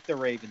I like the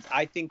Ravens.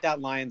 I think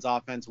that Lions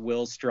offense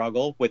will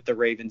struggle with the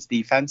Ravens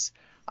defense.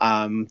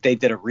 They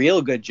did a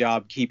real good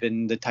job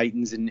keeping the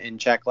Titans in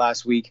check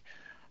last week,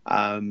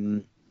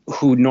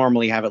 who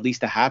normally have at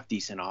least a half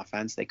decent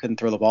offense. They couldn't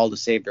throw the ball to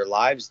save their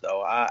lives,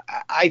 though.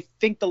 I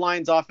think the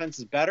Lions offense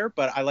is better,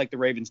 but I like the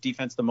Ravens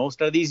defense the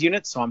most out of these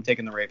units, so I'm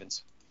taking the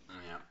Ravens.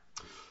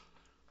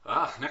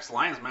 Yeah. Next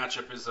Lions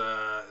matchup is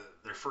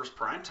their first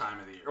prime time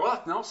of the year.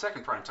 Well, no,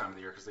 second prime time of the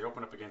year, because they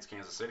open up against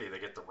Kansas City. They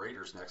get the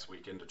Raiders next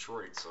week in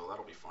Detroit, so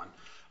that'll be fun.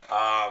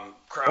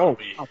 Crowd will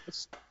be...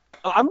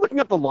 I'm looking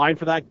at the line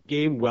for that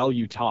game while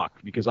you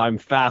talk, because I'm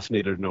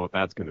fascinated to know what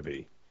that's going to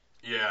be.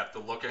 Yeah, the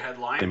look-ahead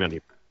line?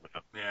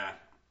 Yeah.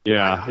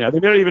 They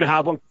may not even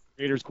have one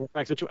Raiders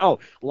quarterback situation. Oh,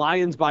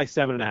 Lions by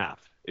 7.5.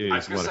 I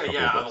was going to say,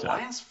 the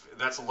Lions,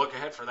 that's a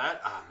look-ahead for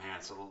that? Oh,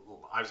 man, so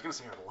I was going to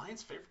say, are the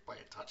Lions favored by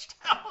a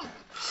touchdown?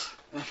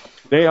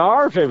 They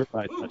are favored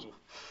by a touchdown.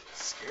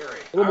 Scary.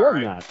 A little more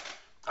than that.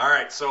 All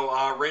right,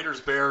 so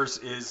Raiders-Bears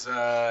is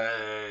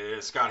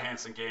Scott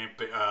Hansen game.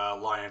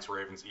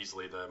 Lions-Ravens,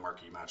 easily the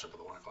marquee matchup of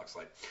the 1 o'clock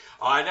slate.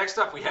 Next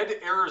up, we head to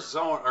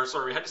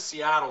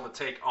Seattle to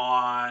take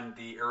on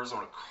the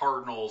Arizona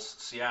Cardinals.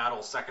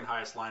 Seattle, second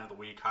highest line of the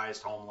week,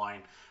 highest home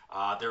line.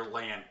 They're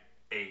laying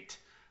 8.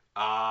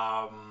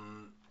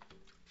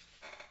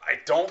 I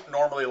don't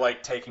normally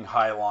like taking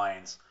high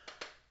lines.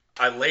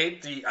 I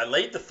laid the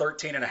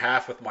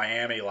 13.5 with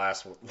Miami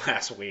last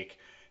week,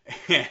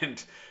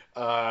 and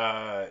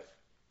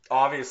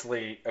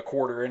obviously a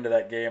quarter into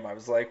that game, I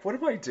was like, "What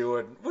am I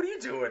doing? What are you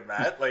doing,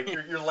 Matt? Like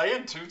you're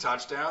laying 2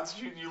 touchdowns.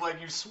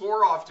 You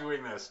swore off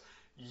doing this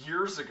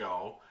years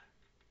ago."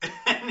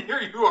 And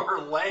here you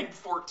are laying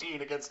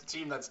 14 against a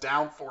team that's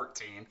down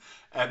 14,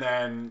 and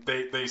then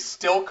they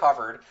still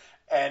covered.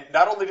 And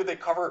not only did they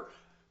cover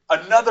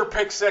another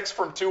pick 6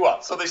 from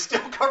Tua, so they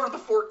still covered the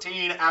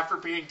 14 after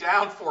being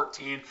down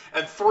 14,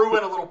 and threw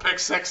in a little pick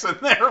 6 in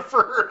there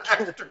for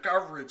extra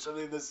coverage. I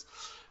mean, it's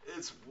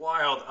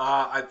wild.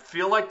 I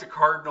feel like the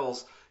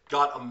Cardinals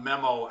got a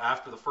memo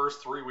after the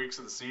first 3 weeks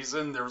of the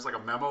season. There was like a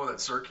memo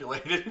that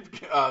circulated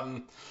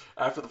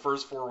after the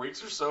first 4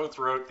 weeks or so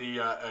throughout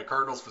the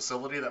Cardinals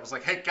facility that was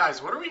like, hey,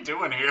 guys, what are we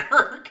doing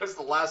here? Because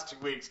the last 2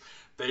 weeks,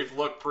 they've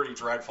looked pretty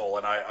dreadful,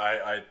 and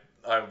I've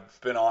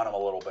been on them a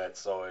little bit.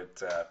 So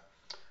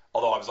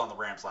although I was on the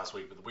Rams last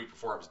week, but the week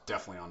before I was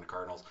definitely on the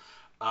Cardinals.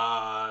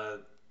 I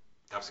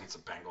was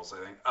against the Bengals, I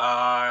think.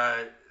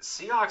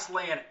 Seahawks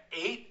laying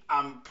 8.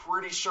 I'm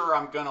pretty sure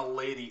I'm going to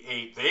lay the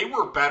 8. They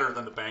were better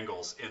than the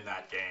Bengals in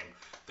that game.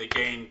 They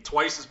gained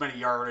twice as many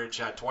yardage,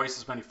 had twice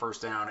as many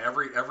first down.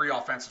 Every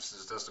offensive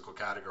statistical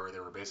category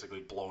they were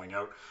basically blowing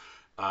out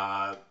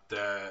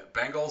The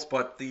Bengals,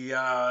 but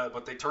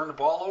they turned the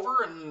ball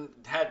over and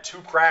had 2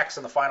 cracks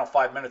in the final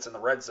 5 minutes in the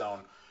red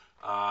zone,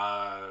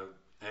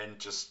 and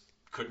just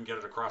couldn't get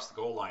it across the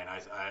goal line.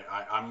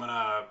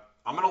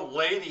 I'm gonna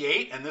lay the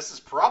 8, and this is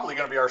probably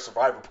gonna be our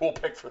survivor pool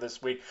pick for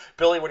this week.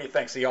 Billy, what do you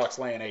think? Seahawks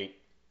laying 8.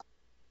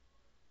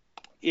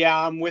 Yeah,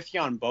 I'm with you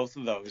on both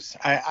of those.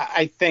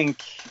 I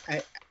think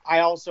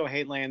I also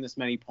hate laying this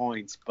many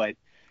points, but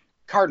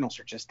Cardinals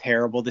are just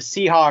terrible. The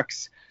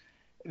Seahawks,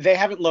 they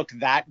haven't looked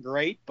that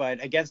great,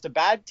 but against a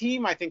bad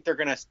team, I think they're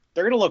gonna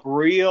look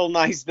real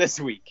nice this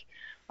week.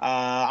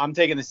 I'm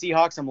taking the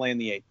Seahawks. I'm laying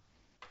the 8.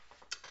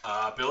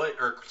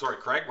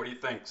 Craig, what do you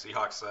think?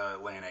 Seahawks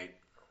laying 8.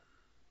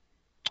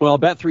 Well,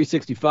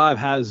 Bet365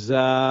 has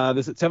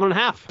this at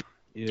 7.5.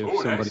 If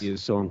somebody nice.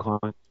 is so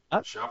inclined.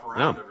 Shop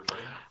around,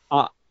 everybody.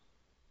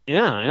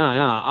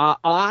 Yeah.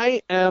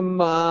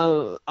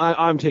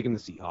 I'm taking the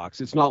Seahawks.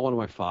 It's not one of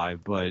my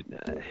 5, but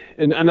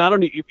and I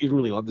don't even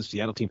really love the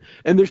Seattle team.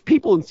 And there's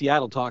people in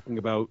Seattle talking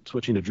about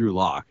switching to Drew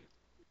Lock.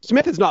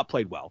 Smith has not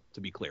played well,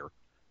 to be clear.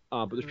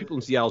 But there's people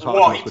in Seattle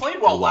talking about he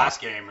played well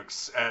last game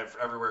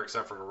everywhere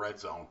except for the red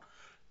zone.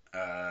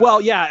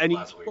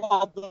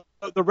 The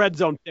red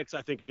zone picks,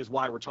 I think, is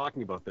why we're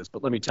talking about this.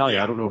 But let me tell you,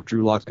 I don't know if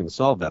Drew Lock's going to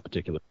solve that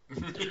particular.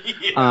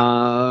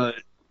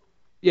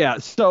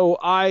 So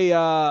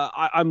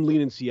I'm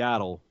leaning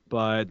Seattle,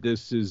 but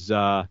this is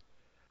a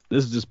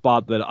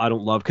spot that I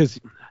don't love because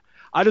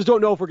I just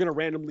don't know if we're going to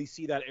randomly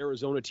see that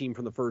Arizona team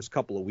from the first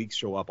couple of weeks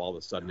show up all of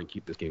a sudden and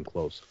keep this game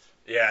close.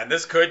 Yeah, and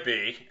this could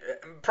be,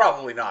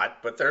 probably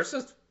not, but there's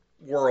this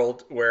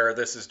world where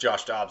this is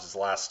Josh Dobbs'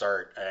 last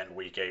start, and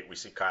week 8 we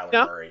see Kyler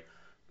Murray.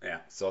 Yeah,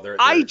 so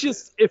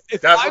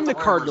if I'm the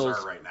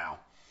Cardinals right now.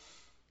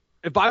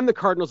 If I'm the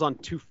Cardinals on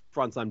 2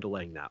 fronts, I'm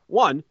delaying that.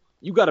 One,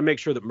 you got to make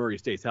sure that Murray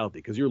stays healthy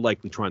because you're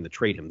likely trying to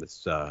trade him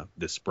this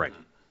spring.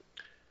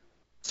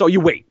 So you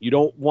wait. You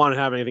don't want to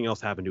have anything else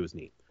happen to his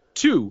knee.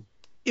 2,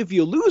 if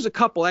you lose a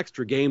couple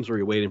extra games where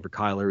you're waiting for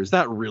Kyler, is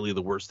that really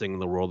the worst thing in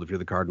the world if you're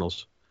the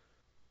Cardinals?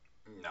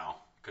 No.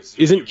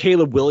 Isn't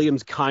Caleb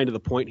Williams kind of the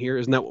point here?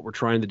 Isn't that what we're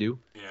trying to do?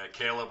 Yeah,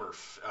 Caleb or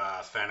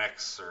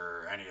Phoenix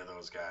or any of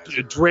those guys.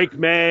 Drake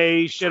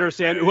May, Shitter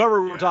Sand,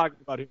 whoever we're talking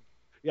about here.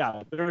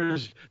 Yeah,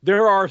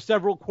 there are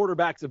several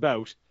quarterbacks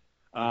about.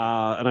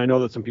 And I know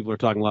that some people are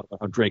talking a lot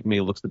about how Drake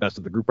May looks the best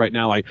of the group right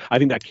now. I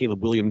think that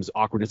Caleb Williams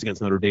awkwardness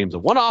against Notre Dame's a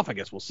one-off. I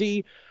guess we'll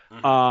see.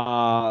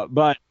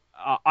 But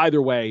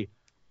either way,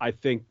 I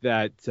think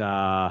that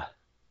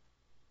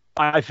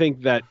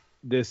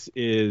this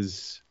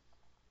is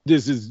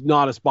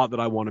not a spot that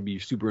I want to be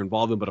super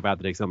involved in. But if I have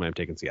to take something, I'm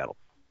taking Seattle.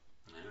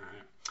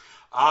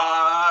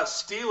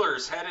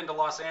 Steelers head into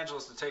Los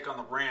Angeles to take on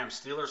the Rams.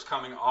 Steelers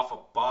coming off a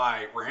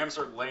bye. Rams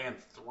are laying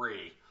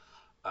 3.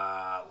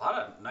 A lot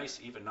of nice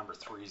even number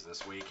 3s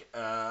this week.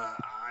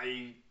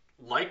 I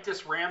like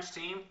this Rams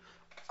team.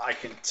 I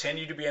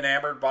continue to be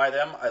enamored by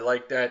them. I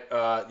like that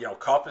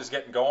Kupp is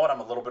getting going.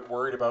 I'm a little bit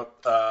worried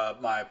about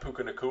my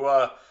Puka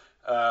Nacua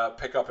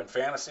pickup in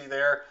fantasy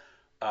there,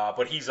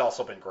 but he's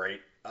also been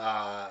great.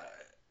 That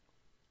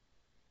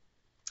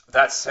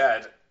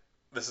said,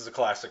 this is a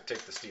classic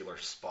take the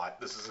Steelers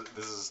spot. This is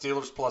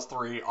Steelers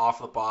 +3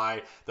 off the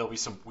bye. There'll be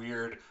some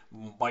weird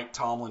Mike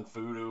Tomlin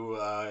voodoo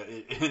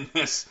in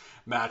this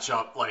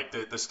matchup. Like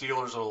the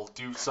Steelers will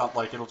do something,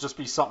 like it'll just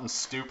be something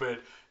stupid.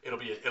 It'll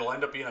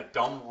end up being a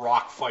dumb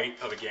rock fight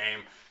of a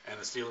game, and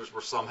the Steelers will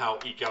somehow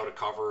eke out a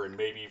cover and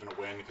maybe even a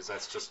win because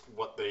that's just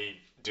what they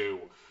do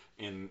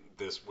in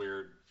this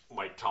weird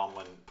Mike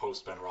Tomlin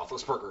post Ben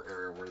Roethlisberger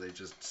era where they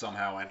just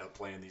somehow end up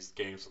playing these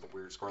games with a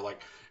weird score.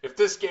 Like if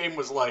this game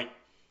was like.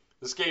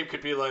 This game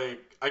could be like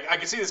I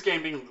can see the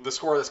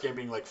score of this game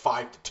being like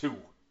 5-2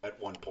 at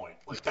one point.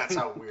 Like that's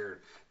how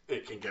weird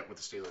it can get with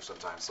the Steelers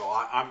sometimes. So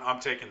I'm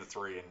taking the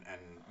 3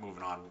 and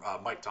moving on.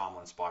 Mike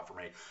Tomlin spot for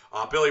me.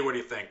 Billy, what do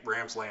you think?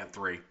 Rams laying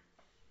 3.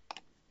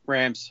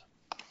 Rams.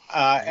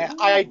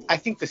 I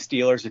think the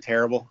Steelers are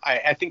terrible.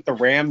 I think the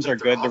Rams are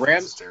good. The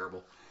Rams is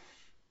terrible.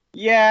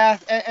 Yeah,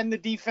 and the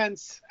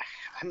defense.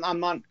 I'm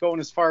not going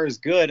as far as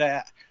good.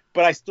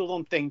 But I still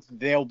don't think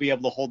they'll be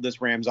able to hold this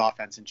Rams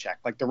offense in check.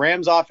 Like the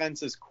Rams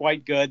offense is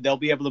quite good. They'll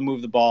be able to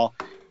move the ball.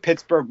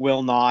 Pittsburgh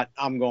will not.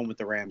 I'm going with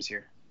the Rams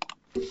here.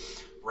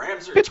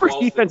 Rams are Pittsburgh's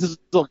defense is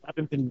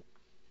 11th in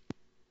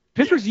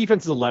Pittsburgh's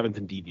defense is 11th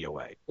in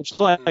DVOA, which is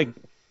like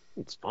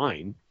it's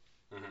fine.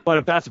 Mm-hmm. But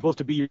if that's supposed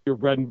to be your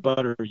bread and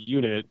butter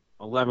unit,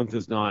 11th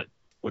is not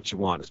what you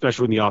want,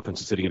 especially when the offense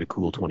is sitting at a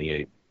cool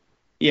 28.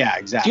 Yeah,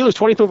 exactly. Steelers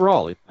 20th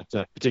overall in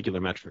that particular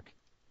metric.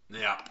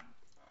 Yeah.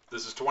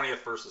 This is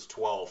 20th versus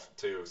 12th,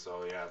 too.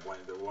 So, yeah,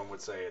 one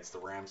would say the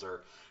Rams are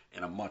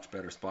in a much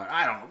better spot.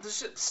 I don't know. This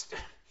shit's...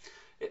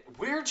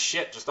 weird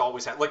shit just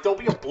always happens. Like, there'll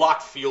be a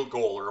blocked field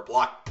goal or a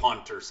blocked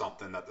punt or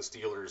something that the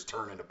Steelers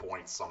turn into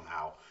points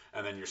somehow.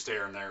 And then you're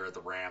staring there at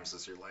the Rams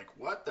as you're like,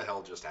 what the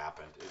hell just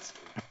happened? It's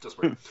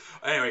just weird.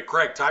 Anyway,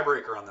 Craig,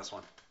 tiebreaker on this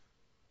one.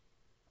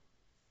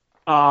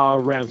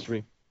 Rams for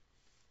me.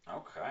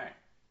 Okay.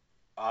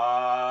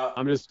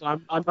 I'm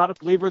not a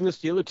believer in the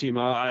Steelers team.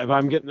 If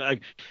I'm getting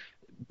like...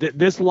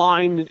 This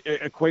line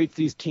equates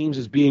these teams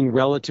as being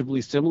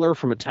relatively similar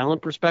from a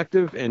talent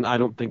perspective, and I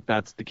don't think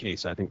that's the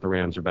case. I think the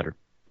Rams are better.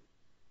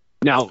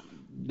 Now,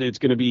 there's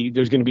going to be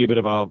a bit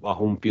of a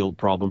home field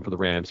problem for the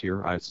Rams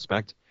here, I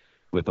suspect,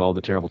 with all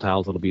the terrible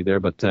towels that'll be there.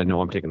 But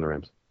no, I'm taking the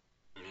Rams.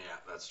 Yeah,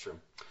 that's true.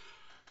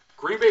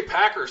 Green Bay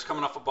Packers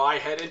coming off a bye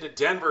head into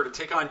Denver to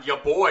take on ya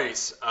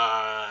boys,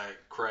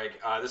 Craig.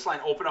 This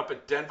line opened up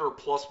at Denver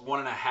plus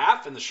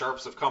 1.5, and the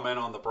Sharps have come in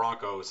on the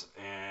Broncos,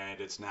 and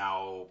it's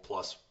now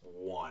plus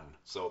 1.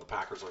 So the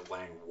Packers are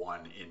laying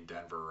 1 in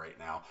Denver right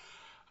now.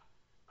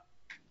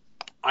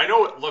 I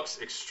know it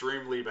looks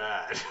extremely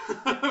bad,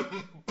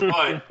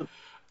 but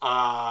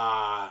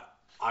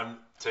I'm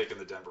taking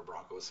the Denver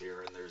Broncos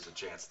here, and there's a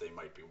chance they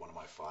might be one of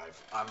my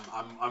 5.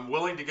 I'm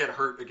willing to get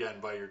hurt again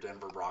by your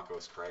Denver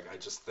Broncos, Craig. I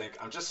just think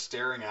I'm just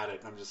staring at it,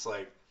 and I'm just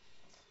like,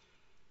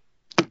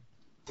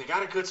 they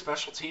got a good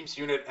special teams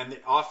unit, and the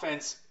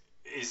offense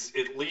is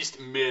at least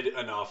mid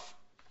enough,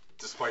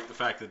 despite the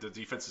fact that the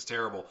defense is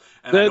terrible.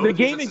 And the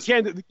game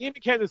in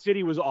Kansas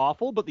City was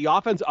awful, but the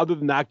offense, other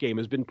than that game,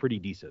 has been pretty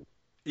decent.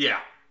 Yeah,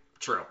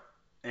 true.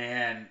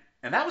 And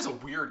that was a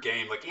weird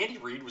game. Like, Andy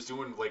Reid was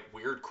doing like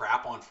weird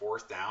crap on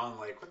 4th down.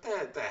 Like, what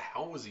the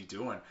hell was he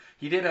doing?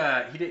 He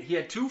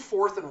had 2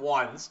 4th and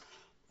 1s.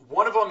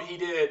 One of them he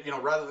did,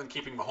 rather than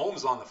keeping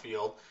Mahomes on the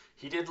field,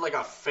 he did like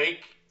a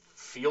fake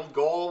field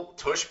goal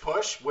tush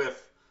push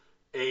with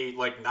a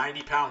like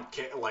 90-pound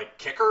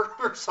kicker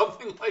or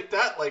something like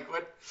that. Like,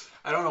 what?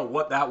 I don't know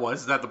what that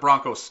was that the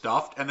Broncos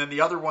stuffed. And then the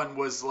other one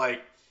was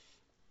like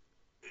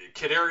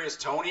Kadarius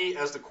Toney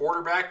as the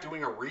quarterback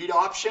doing a read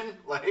option.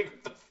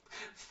 Like, the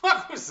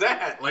fuck was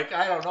that? Like,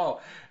 I don't know.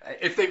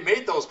 If they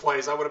made those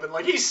plays, I would have been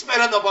like, he's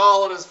spinning the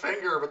ball on his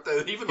finger.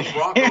 But even the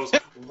Broncos,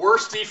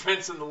 worst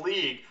defense in the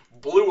league,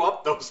 blew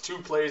up those 2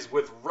 plays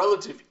with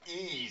relative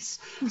ease.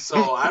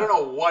 So I don't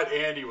know what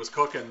Andy was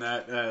cooking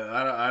that.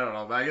 I don't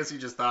know. But I guess he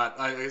just thought.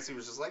 I guess he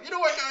was just like, you know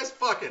what, guys,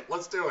 fuck it,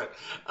 let's do it.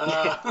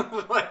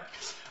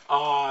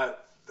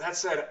 That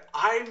said,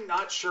 I'm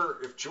not sure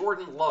if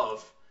Jordan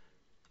Love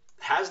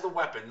has the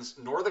weapons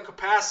nor the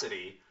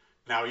capacity.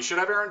 Now, he should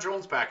have Aaron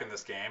Jones back in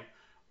this game.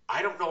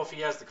 I don't know if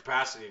he has the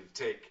capacity to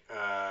take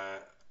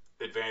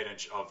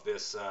advantage of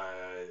this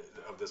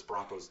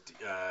Broncos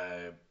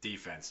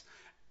defense,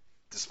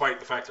 despite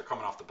the fact they're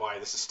coming off the bye.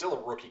 This is still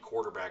a rookie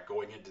quarterback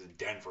going into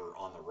Denver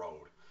on the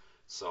road.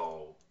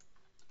 So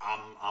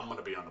I'm going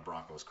to be on the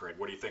Broncos, Craig.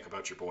 What do you think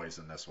about your boys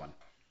in this one?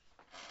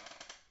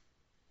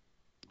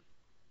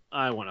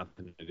 I want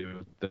nothing to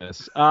do with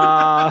this.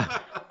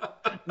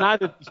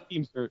 Neither of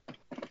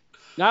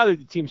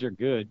the teams are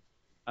good.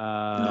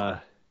 No.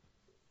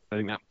 I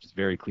think that was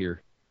very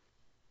clear.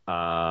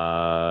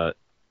 Yeah,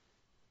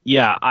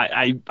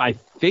 I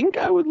think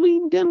I would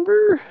lean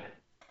Denver,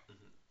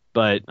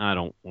 but I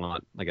don't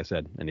want, like I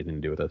said, anything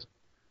to do with this.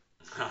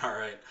 All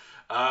right.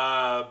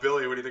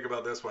 Billy, what do you think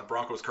about this one?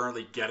 Broncos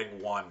currently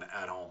getting 1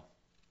 at home.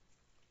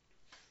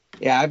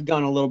 Yeah, I've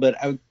gone a little bit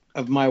out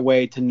of my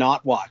way to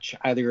not watch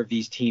either of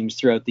these teams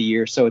throughout the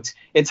year, so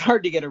it's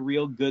hard to get a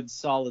real good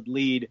solid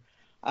lead.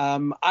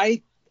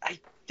 I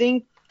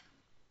think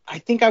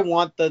I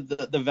want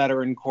the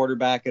veteran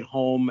quarterback at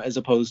home as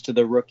opposed to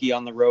the rookie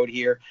on the road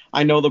here.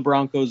 I know the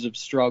Broncos have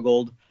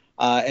struggled,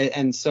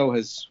 and so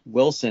has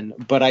Wilson,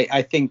 but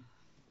I think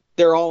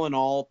they're all in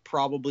all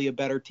probably a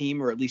better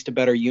team, or at least a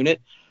better unit.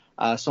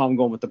 So I'm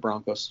going with the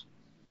Broncos.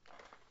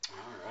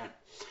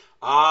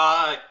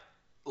 All right.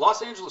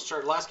 Los Angeles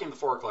Chargers, last game of the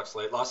 4 o'clock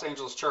slate. Los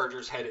Angeles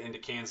Chargers head into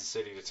Kansas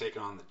City to take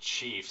on the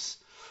Chiefs.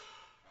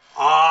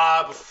 Do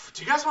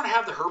you guys want to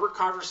have the Herbert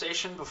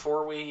conversation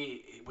before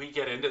we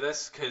get into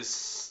this?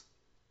 Because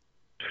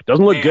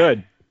doesn't look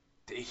good.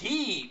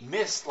 He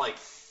missed like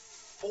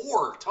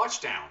 4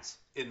 touchdowns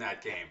in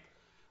that game.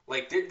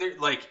 Like they're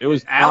like it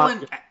was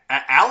Allen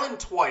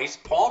twice,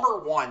 Palmer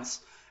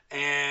once,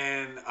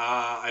 and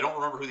I don't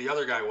remember who the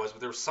other guy was, but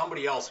there was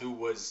somebody else who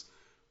was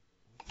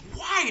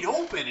wide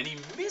open, and he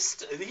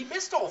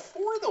missed all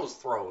 4 of those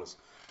throws,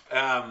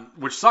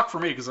 which sucked for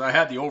me because I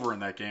had the over in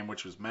that game,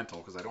 which was mental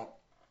because I don't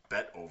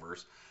bet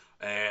overs,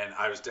 and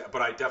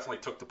but I definitely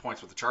took the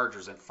points with the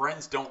Chargers, and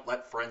friends don't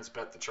let friends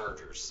bet the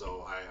Chargers,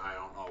 so I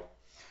don't know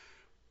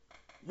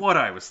what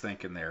I was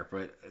thinking there,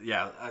 but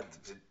yeah,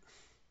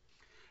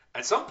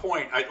 at some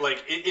point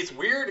it's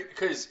weird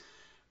because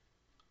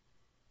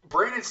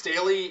Brandon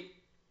Staley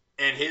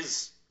and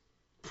his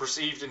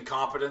perceived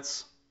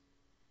incompetence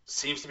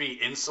seems to be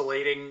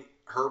insulating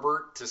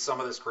Herbert to some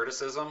of this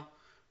criticism,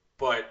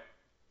 but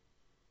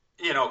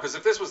because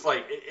if this was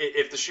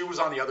if the shoe was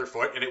on the other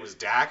foot and it was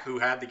Dak who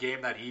had the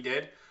game that he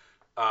did,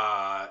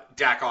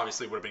 Dak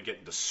obviously would have been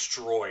getting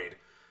destroyed.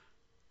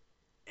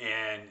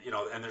 And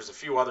and there's a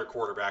few other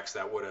quarterbacks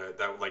that would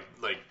have like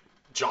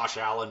Josh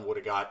Allen would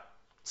have got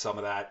some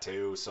of that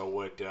too. So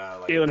would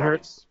Jalen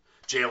Hurts.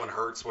 Jalen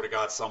Hurts would have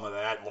got some of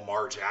that.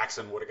 Lamar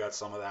Jackson would have got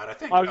some of that. I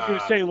think. I was going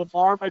to say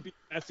Lamar might be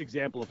the best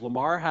example. If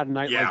Lamar had a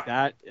night like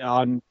that,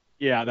 that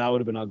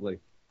would have been ugly.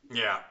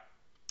 Yeah.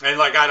 And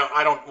like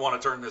I don't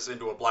want to turn this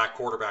into a black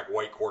quarterback,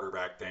 white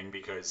quarterback thing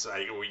because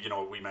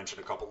we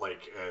mentioned a couple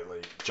like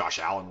Josh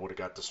Allen would have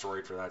got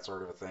destroyed for that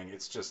sort of a thing.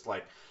 It's just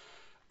like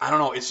I don't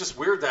know. It's just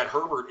weird that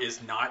Herbert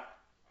is not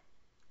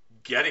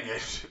getting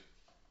it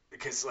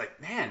because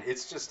like man,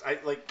 it's just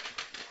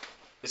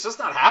it's just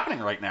not happening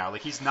right now.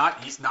 Like he's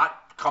not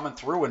coming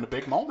through in the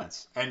big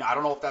moments. And I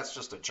don't know if that's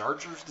just a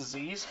Chargers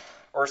disease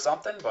or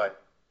something,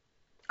 but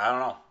I don't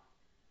know.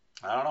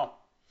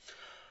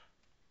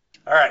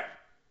 All right.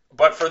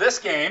 But for this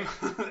game,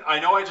 I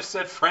know I just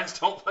said friends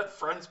don't let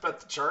friends bet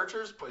the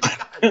Chargers, but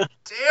God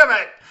damn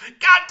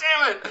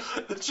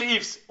it, the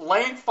Chiefs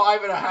laying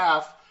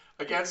 5.5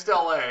 against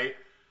LA.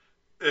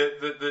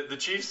 The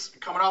Chiefs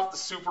coming off the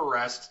super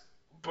rest,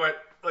 but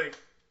like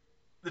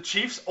the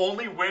Chiefs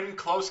only win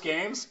close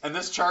games, and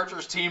this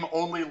Chargers team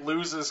only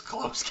loses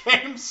close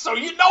games. So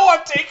you know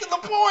I'm taking the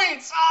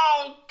points.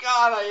 Oh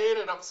God, I hate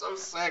it. I'm so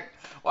sick.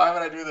 Why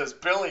would I do this?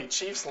 Billy,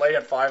 Chiefs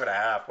laying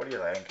 5.5. What do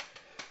you think?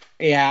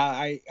 Yeah,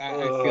 I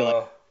feel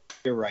like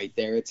you're right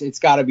there. It's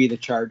got to be the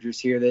Chargers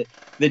here.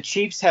 The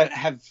Chiefs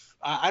have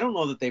I don't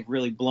know that they've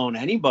really blown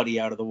anybody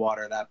out of the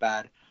water that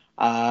bad.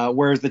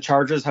 Whereas the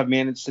Chargers have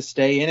managed to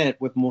stay in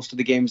it with most of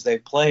the games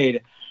they've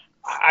played.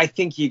 I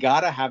think you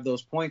got to have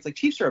those points. Like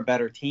Chiefs are a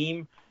better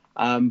team,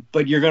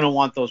 but you're going to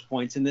want those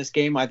points in this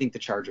game. I think the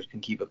Chargers can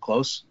keep it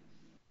close.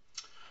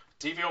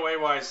 DVOA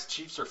wise,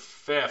 Chiefs are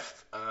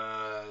 5th.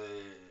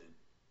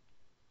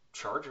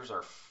 Chargers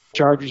are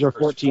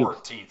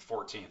 14th.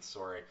 14th.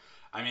 Sorry.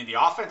 I mean, the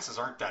offenses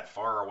aren't that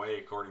far away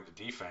according to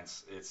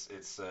defense. It's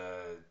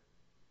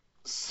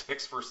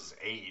 6 versus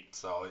 8,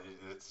 so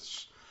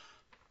it's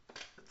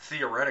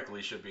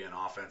theoretically should be an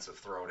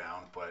offensive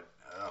throwdown. But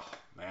oh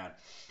man,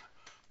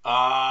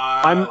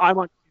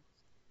 I'm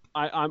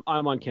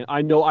on Ken.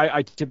 I know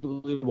I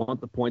typically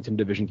want the points in a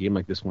division game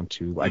like this one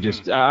too. I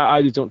just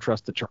don't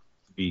trust the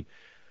Chargers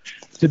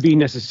to be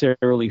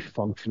necessarily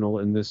functional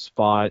in this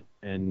spot.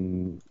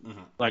 And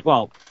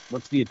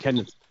what's the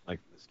attendance like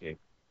this game?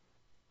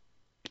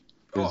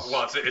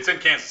 Well, it's in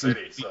Kansas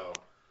City, so.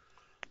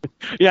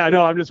 Yeah,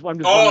 no, I'm just.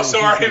 Oh,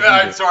 sorry,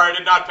 I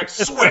did not pick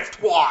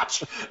Swift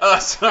Watch.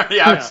 Sorry,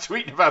 I was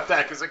tweeting about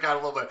that because it got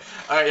a little bit.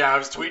 I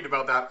was tweeting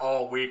about that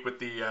all week with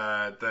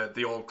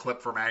the old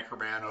clip from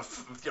Anchorman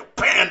of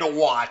Panda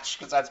Watch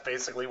because that's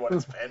basically what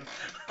it's been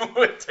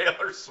with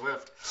Taylor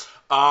Swift.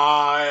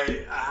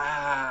 I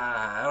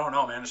don't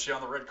know, man. Is she on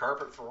the red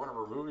carpet for one of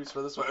her movies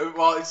for this one?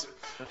 Well,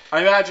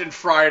 I imagine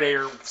Friday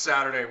or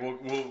Saturday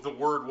the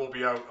word will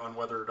be out on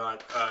whether or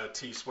not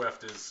T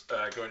Swift is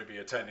going to be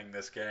attending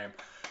this game.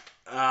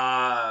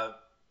 Man,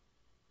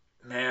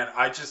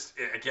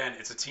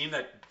 it's a team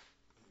that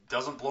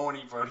doesn't blow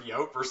anybody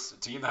out versus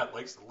a team that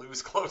likes to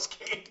lose close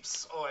games.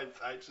 So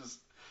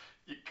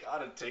you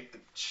gotta take the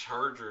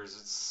Chargers.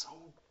 It's so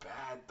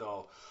bad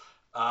though.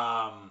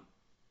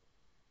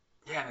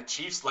 Yeah, and the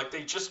Chiefs, like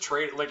they just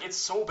traded, like it's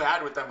so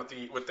bad with them with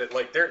the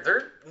like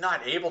they're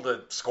not able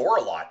to score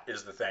a lot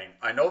is the thing.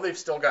 I know they've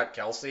still got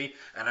Kelsey,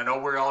 and I know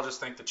we all just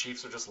think the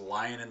Chiefs are just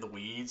lying in the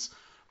weeds,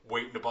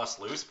 waiting to bust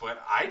loose,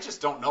 but I just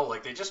don't know.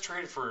 Like they just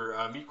traded for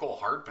Mecole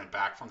Hardman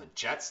back from the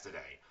Jets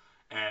today,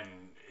 and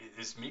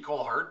is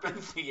Mecole Hardman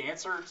the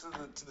answer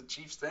to the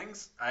Chiefs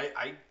things?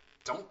 I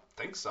don't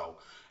think so.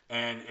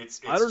 And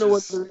it's I don't know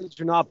whether it is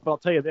or not, but I'll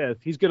tell you this: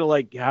 he's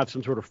gonna have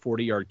some sort of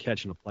 40-yard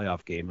catch in a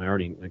playoff game. I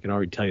can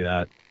already tell you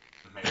that.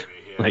 Maybe,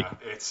 yeah. You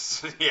can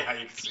see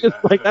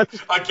that.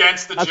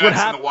 Against the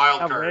Jets in the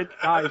wild card.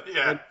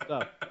 Yeah.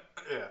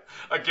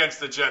 Against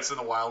the Jets in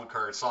the wild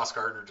card. Sauce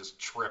Gardner just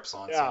trips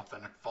on something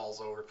and falls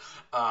over.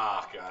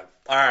 Oh God.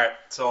 All right.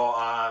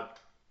 So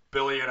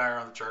Billy and I are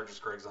on the Chargers.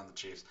 Craig's on the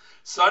Chiefs.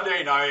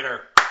 Sunday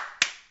nighter.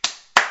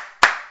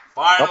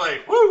 Finally.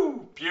 Yep.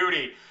 Woo!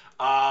 Beauty.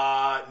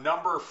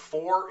 Number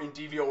 4 in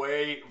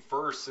DVOA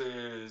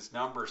versus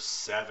number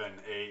 7.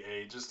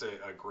 Just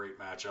a great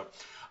matchup.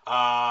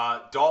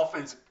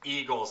 Dolphins,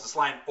 Eagles. This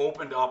line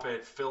opened up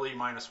at Philly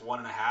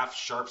 -1.5.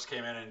 Sharps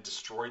came in and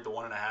destroyed the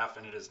 1.5,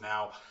 and it is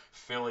now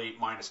Philly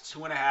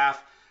 -2.5.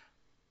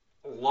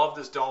 Love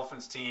this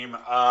Dolphins team.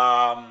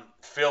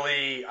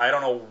 Philly, I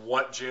don't know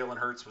what Jalen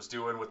Hurts was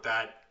doing with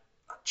that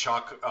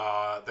chuck,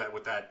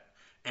 with that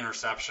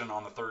interception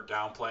on the third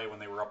down play when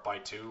they were up by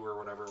 2 or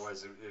whatever it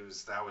was.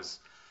 That was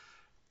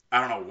I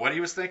don't know what he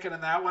was thinking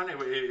in that one.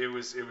 It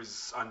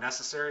was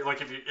unnecessary.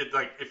 Like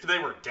if they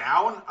were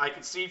down, I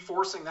could see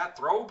forcing that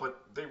throw, but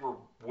they were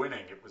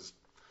winning. It was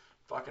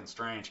fucking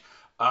strange.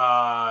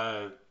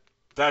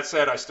 That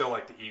said, I still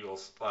like the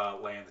Eagles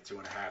laying the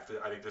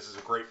 2.5. I think this is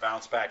a great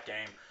bounce back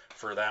game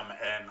for them,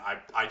 and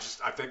I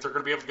think they're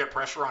going to be able to get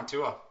pressure on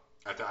Tua.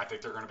 I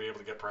think they're going to be able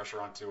to get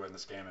pressure on Tua in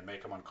this game and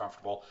make him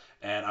uncomfortable.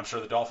 And I'm sure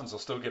the Dolphins will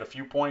still get a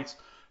few points,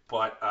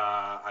 but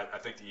I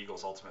think the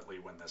Eagles ultimately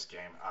win this game.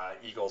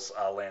 Eagles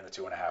laying the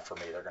 2.5 for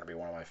me. They're going to be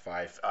one of my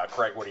 5.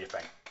 Craig, what do you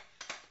think?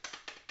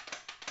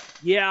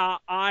 Yeah,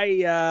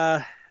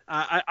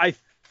 I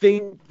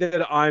think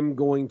that I'm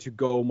going to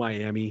go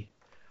Miami.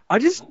 I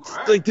just All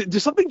right. like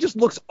there's something just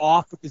looks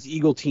off with this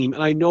Eagle team,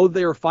 and I know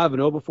they were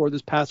 5-0 before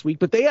this past week,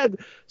 but they had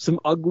some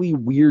ugly,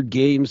 weird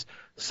games.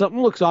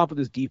 Something looks off with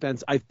this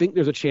defense. I think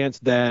there's a chance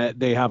that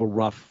they have a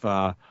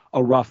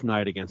rough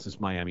night against this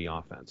Miami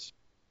offense.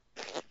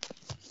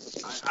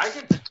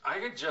 I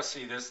could just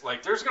see this.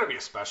 Like, there's going to be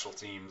a special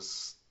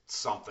teams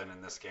something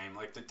in this game.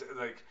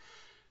 Like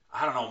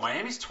I don't know.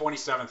 Miami's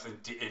 27th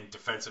in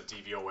defensive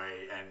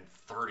DVOA and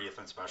 30th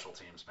in special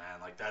teams.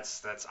 Man, like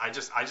that's. I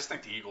just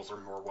think the Eagles are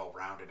more well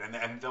rounded,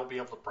 and they'll be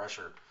able to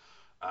pressure.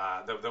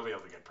 They'll be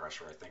able to get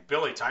pressure. I think.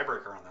 Billy,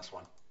 tiebreaker on this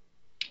one.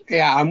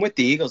 Yeah, I'm with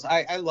the Eagles.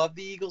 I love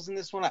the Eagles in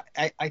this one.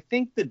 I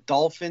think the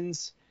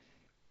Dolphins.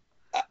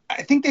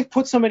 I think they've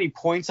put so many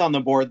points on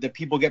the board that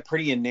people get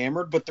pretty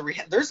enamored, but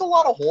there's a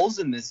lot of holes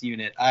in this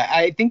unit.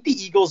 I think the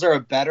Eagles are a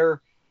better,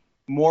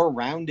 more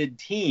rounded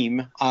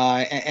team,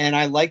 and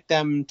I like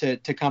them to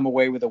come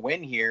away with a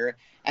win here,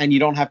 and you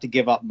don't have to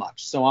give up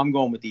much. So I'm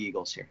going with the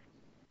Eagles here.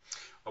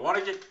 I want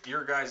to get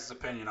your guys'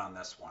 opinion on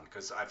this one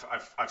because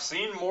I've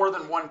seen more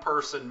than one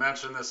person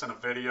mention this in a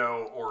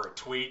video or a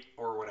tweet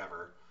or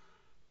whatever,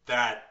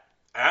 that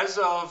as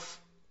of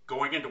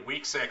going into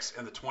Week 6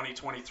 in the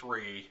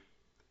 2023,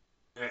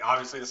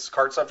 obviously this is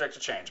card subject to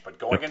change, but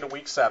going into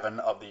Week 7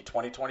 of the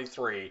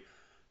 2023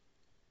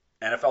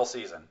 NFL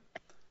season,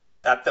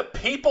 that the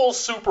People's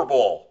Super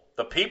Bowl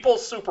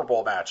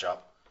matchup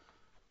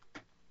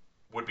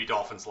would be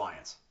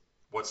Dolphins-Lions.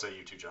 What say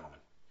you two gentlemen?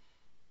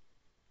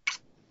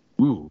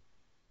 Ooh.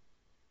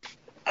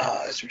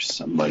 Is there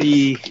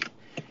somebody?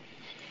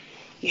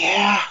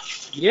 Yeah.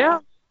 Yeah.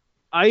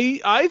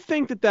 I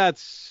think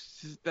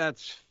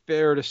that's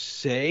fair to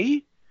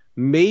say.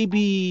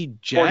 Maybe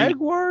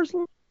Jaguars.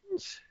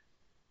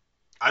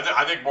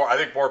 I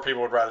think more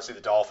people would rather see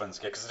the Dolphins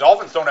get, because the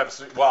Dolphins don't have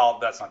well,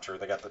 that's not true.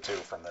 They got the two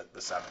from the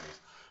 70s,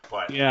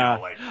 but yeah,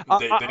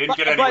 they didn't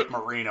get any with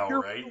Marino,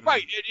 right?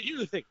 Right. And here's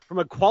the thing: from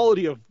a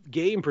quality of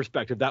game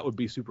perspective, that would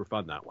be super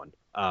fun. That one.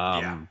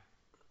 Yeah.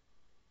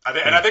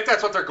 I think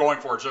that's what they're going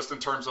for, just in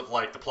terms of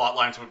like the plot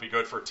lines would be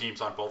good for teams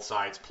on both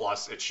sides.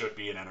 Plus, it should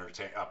be a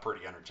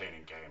pretty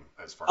entertaining game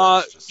as far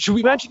as. Just should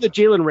we mention that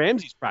Jalen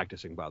Ramsey's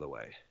practicing? By the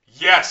way.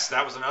 Yes,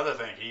 that was another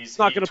thing. He's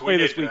not going to play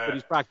this week, but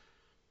he's practicing.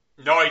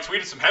 No, he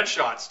tweeted some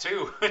headshots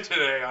too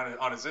today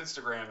on his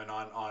Instagram and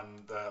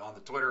on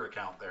the Twitter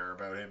account there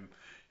about him.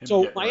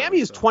 So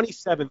Miami is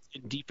 27th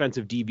in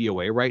defensive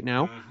DVOA right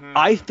now. Mm-hmm.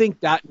 I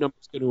think that number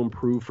is going to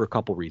improve for a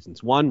couple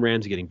reasons. One,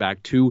 Ramsey getting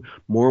back. Two,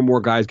 more and more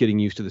guys getting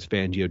used to this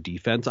Fangio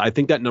defense. I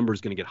think that number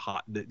is going to get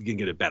hot. Going to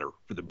get it better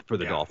for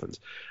the Dolphins.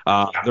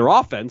 Their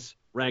offense,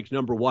 ranked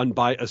number 1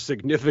 by a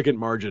significant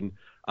margin,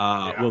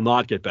 will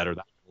not get better.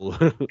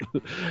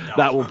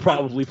 That will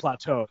probably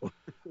plateau.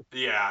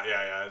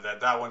 Yeah.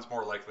 That one's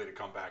more likely to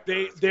come back.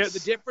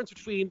 The difference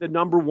between the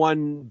number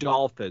 1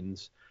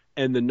 Dolphins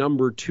and the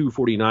number 2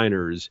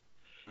 49ers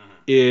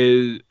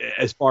is,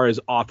 as far as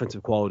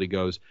offensive quality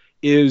goes,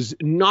 is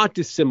not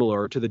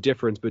dissimilar to the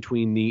difference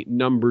between the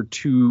number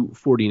 2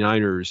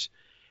 49ers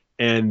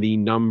and the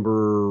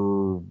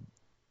number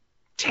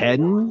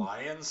 10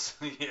 Lions.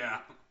 Yeah.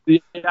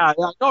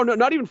 No,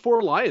 not even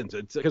 4 Lions.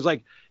 It's because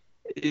that's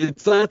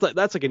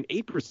like an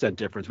 8%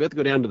 difference. We have to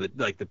go down to the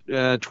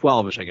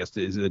 12ish, I guess,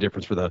 is the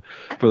difference for the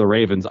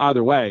Ravens.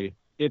 Either way,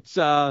 it's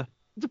a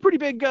pretty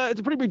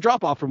big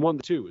drop off from 1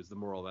 to 2 is the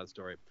moral of that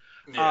story.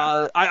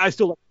 Yeah. I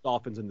still like the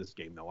Dolphins in this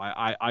game though.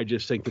 I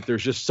just think that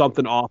there's just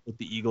something off with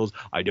the Eagles.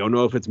 I don't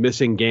know if it's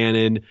missing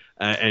Gannon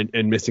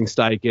and missing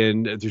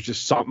Steichen. There's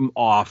just something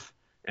off,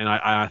 and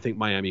I think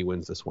Miami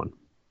wins this one.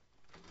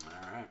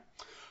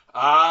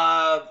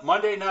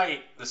 Monday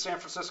night, the San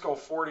Francisco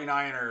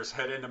 49ers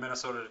head into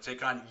Minnesota to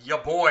take on ya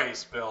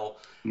boys, Bill.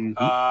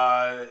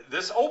 Mm-hmm.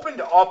 This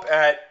opened up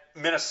at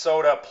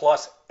Minnesota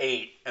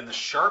 +8, and the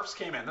Sharps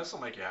came in. This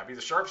will make you happy.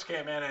 The Sharps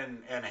came in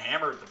and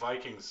hammered the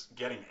Vikings,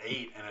 getting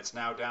 8, and it's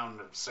now down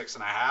to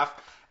 6.5.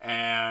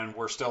 And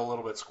we're still a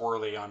little bit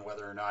squirrely on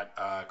whether or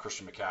not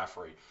Christian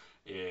McCaffrey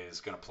is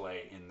going to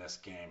play in this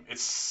game. It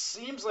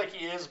seems like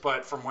he is,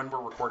 but from when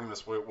we're recording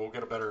this, we'll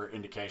get a better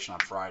indication on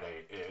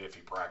Friday if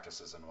he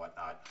practices and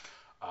whatnot.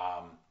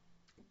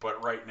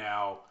 But right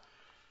now,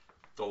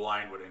 the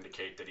line would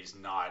indicate that he's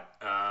not.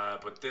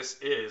 But this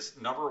is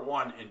number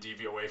 1 in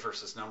DVOA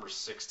versus number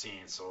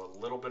 16, so a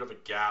little bit of a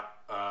gap.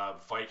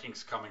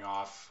 Vikings coming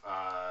off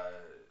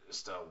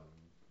just a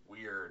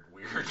weird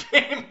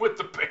game with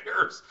the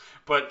Bears,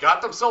 but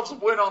got themselves a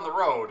win on the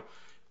road.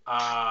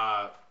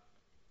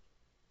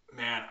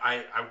 Man,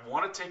 I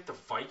want to take the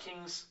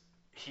Vikings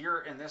here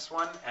in this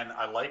one, and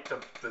I like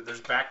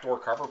there's backdoor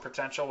cover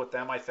potential with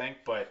them, I think,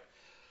 but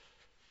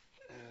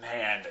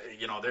man,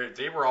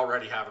 they were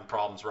already having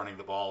problems running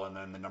the ball, and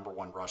then the number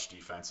 1 rush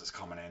defense is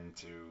coming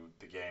into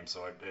the game,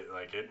 so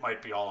it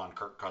might be all on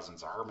Kirk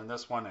Cousins' arm in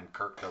this one, and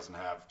Kirk doesn't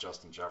have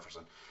Justin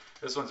Jefferson.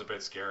 This one's a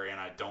bit scary,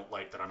 and I don't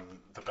like that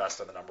the best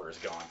of the number is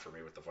gone for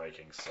me with the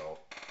Vikings, so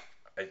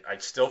I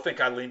still think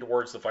I lean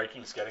towards the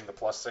Vikings getting the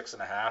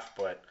 +6.5,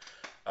 but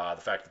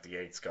the fact that the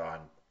 8's gone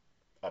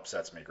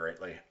upsets me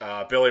greatly.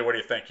 Billy, what do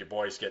you think? Your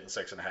boys getting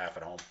 6.5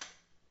 at home?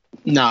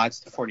 No, it's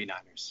the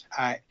 49ers.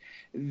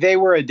 They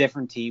were a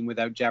different team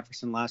without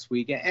Jefferson last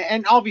week.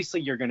 And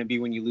obviously you're going to be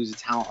when you lose a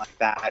talent like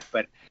that.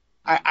 But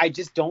I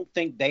just don't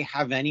think they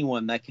have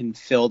anyone that can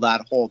fill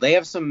that hole. They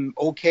have some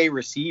okay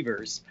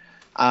receivers,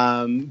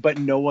 but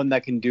no one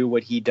that can do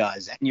what he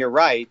does. And you're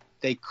right.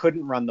 They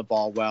couldn't run the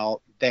ball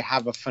well. They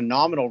have a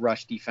phenomenal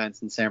rush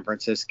defense in San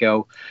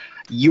Francisco.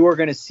 You are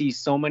going to see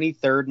so many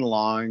third and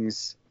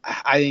longs.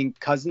 I think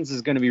Cousins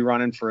is going to be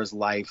running for his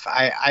life.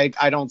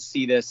 I don't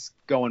see this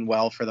going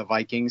well for the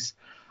Vikings.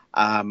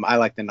 I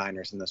like the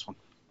Niners in this one.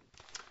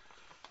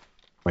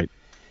 Right.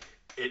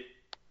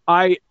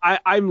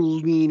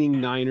 I'm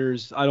leaning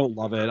Niners. I don't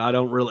love it. I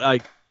don't really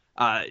like.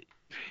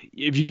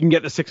 If you can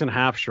get the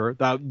 6.5, sure.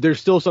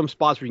 There's still some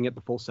spots where you can get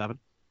the full 7.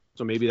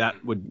 So maybe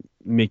that would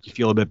make you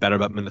feel a bit better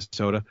about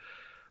Minnesota.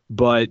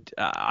 But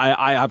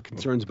I have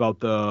concerns about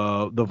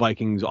the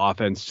Vikings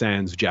offense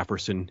sans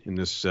Jefferson in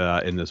this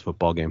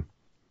football game.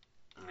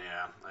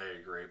 Yeah, I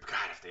agree. But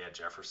God, if they had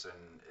Jefferson,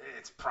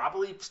 it's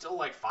probably still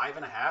like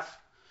 5.5.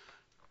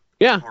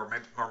 Yeah. Or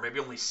maybe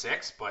only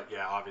 6. But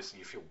yeah, obviously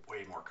you feel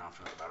way more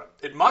confident about it.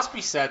 It must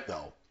be said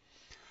though.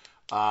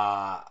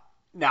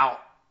 Now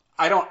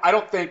I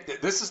don't think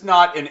that this is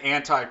not an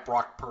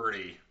anti-Brock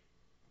Purdy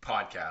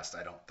podcast.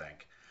 I don't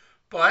think.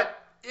 But,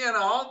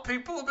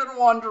 people have been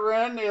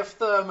wondering if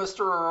the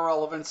Mr.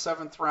 Irrelevant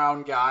 7th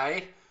round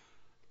guy,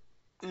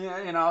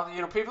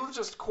 people have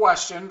just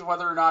questioned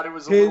whether or not it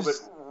was a little bit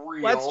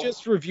real. Let's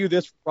just review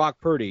this for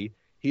Brock Purdy.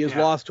 He has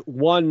lost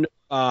one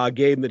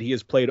game that he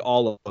has played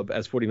all of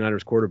as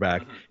 49ers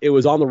quarterback. Mm-hmm. It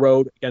was on the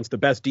road against the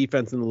best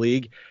defense in the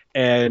league,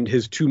 and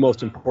his 2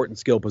 most important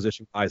skill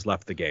position guys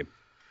left the game.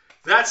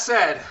 That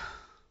said,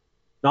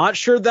 not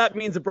sure that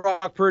means that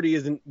Brock Purdy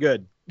isn't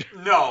good.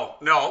 No.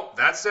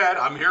 That said,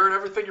 I'm hearing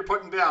everything you're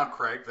putting down,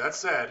 Craig. That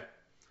said,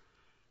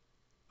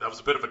 that was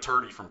a bit of a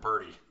turdy from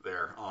Purdy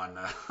there on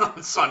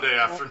Sunday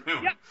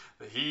afternoon. Yeah.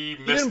 He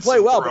didn't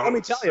play well, but let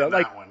me tell you,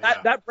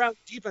 that Browns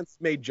defense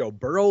made Joe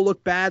Burrow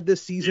look bad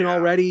this season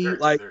already.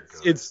 They're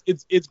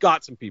it's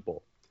got some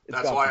people.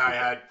 That's why I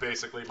had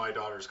basically my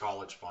daughter's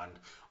college fund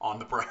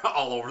on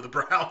all over the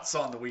Browns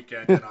on the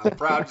weekend, and I'm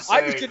proud to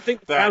say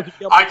that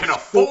I can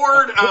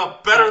afford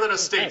better than a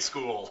state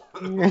school.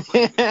 Thank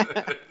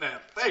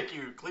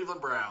you,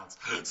 Cleveland Browns.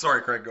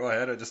 Sorry, Craig, go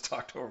ahead. I just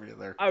talked over you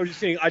there. I was just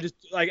saying,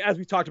 as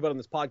we talked about on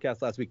this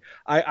podcast last week,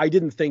 I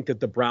didn't think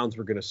that the Browns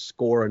were going to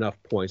score enough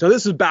points. Now,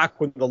 this is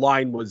back when the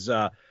line was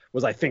I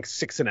think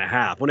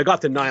 6.5. When it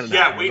got to 9.5.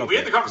 Yeah, we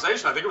had the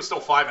conversation. I think it was still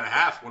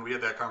 5.5 when we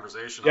had that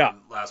conversation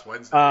on last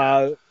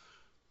Wednesday.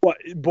 But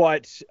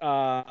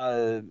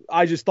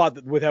I just thought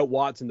that without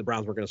Watson, the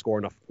Browns weren't going to score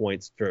enough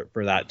points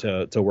for that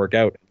to work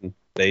out. And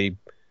they,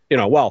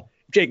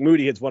 Jake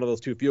Moody hits one of those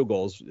 2 field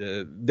goals.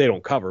 They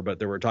don't cover, but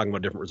they were talking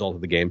about different results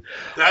of the game.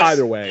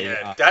 Either way.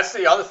 That's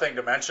the other thing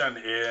to mention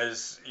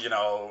is,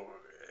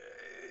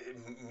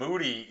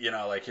 Moody,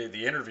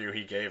 the interview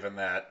he gave in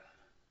that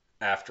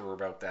after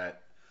about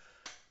that,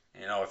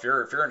 if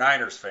you're a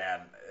Niners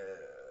fan,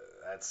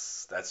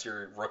 that's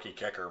your rookie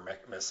kicker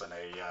missing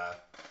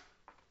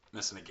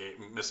a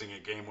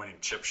game-winning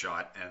chip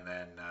shot, and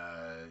then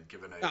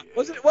given how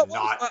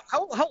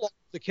long was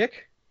the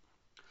kick?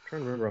 I'm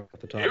trying to remember off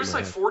the top. It was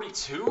like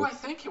 42, I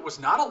think. It was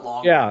not a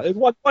long. Yeah, it's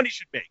one he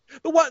should make.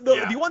 The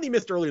one he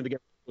missed earlier in the game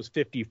was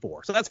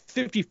 54. So that's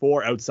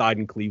 54 outside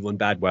in Cleveland,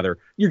 bad weather.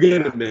 You're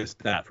going to miss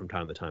that from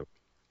time to time,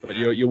 but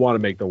you want to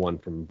make the one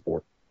from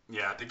 4.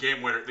 Yeah, the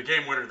game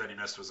winner that he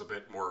missed was a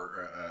bit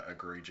more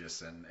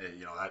egregious, and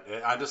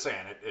I'm just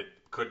saying it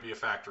could be a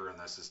factor in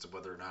this as to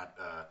whether or not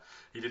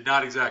he did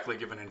not exactly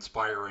give an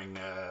inspiring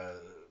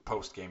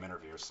post-game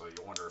interview. So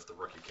you wonder if the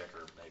rookie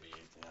kicker maybe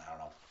I don't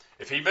know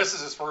if he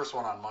misses his first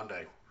one on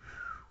Monday.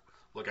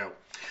 Look out.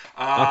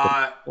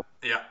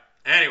 Yeah.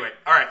 Anyway,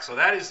 all right. So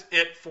that is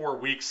it for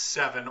Week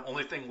 7.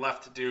 Only thing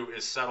left to do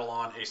is settle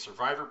on a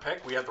survivor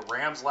pick. We had the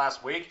Rams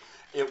last week.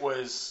 It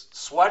was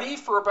sweaty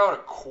for about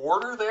a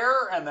quarter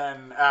there, and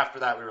then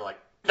after that we were like,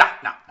 no,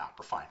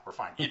 we're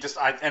fine.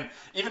 And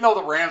even though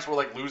the Rams were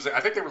like losing, I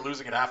think they were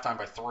losing at halftime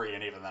by 3,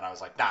 and even then I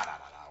was like, nah,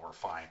 we're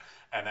fine.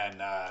 And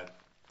then I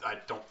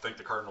don't think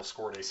the Cardinals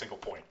scored a single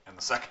point in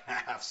the second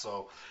half,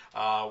 so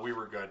we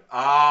were good.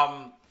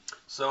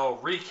 So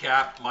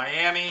recap: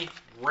 Miami,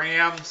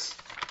 Rams.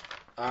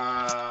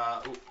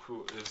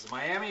 Who is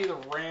Miami, the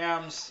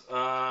Rams,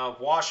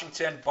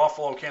 Washington,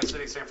 Buffalo, Kansas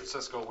City, San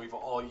Francisco. We've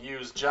all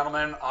used.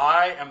 Gentlemen,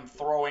 I am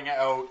throwing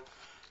out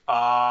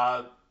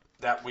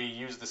that we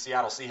use the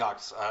Seattle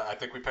Seahawks. I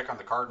think we pick on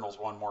the Cardinals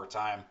one more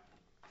time,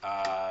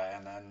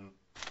 and then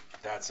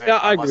that's it. Yeah,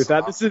 I agree with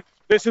that. This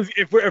is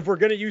if we're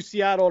going to use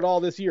Seattle at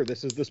all this year,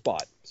 this is the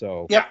spot.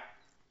 So yeah,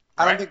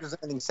 I don't think there's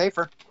anything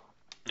safer.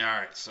 All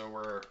right, so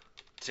we're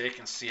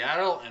taking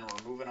Seattle, and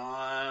we're moving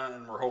on,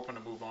 and we're hoping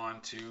to move on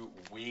to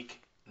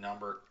week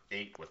number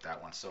 8 with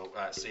that one. So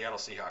Seattle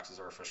Seahawks is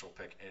our official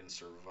pick in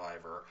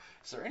Survivor.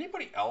 Is there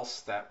anybody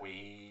else that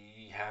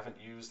we haven't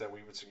used that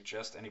we would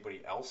suggest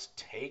anybody else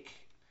take?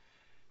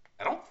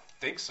 I don't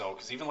think so,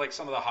 because even like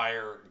some of the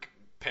higher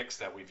picks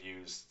that we've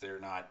used, they're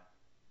not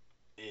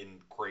in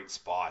great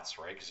spots,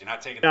 right? Because you're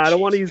not taking. Yeah, the I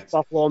don't want to Chiefs use against-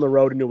 Buffalo on the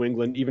road in New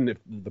England, even if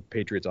the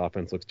Patriots'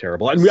 offense looks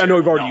terrible. I know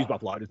we've already No. used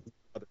Buffalo. Other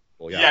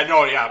people, Yeah,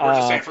 we're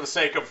just saying Uh, for the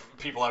sake of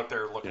people out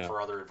there looking yeah.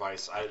 for other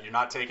advice. You're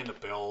not taking the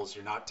Bills.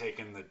 You're not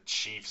taking the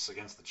Chiefs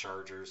against the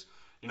Chargers.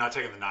 You're not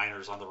taking the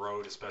Niners on the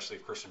road, especially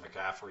if Christian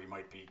McCaffrey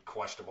might be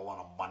questionable on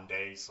a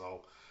Monday.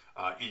 So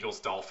Eagles,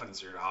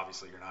 Dolphins. You're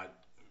not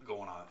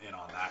going in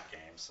on that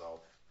game. So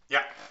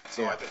yeah.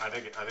 So Yeah. I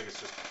think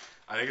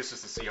it's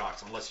just the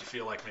Seahawks, unless you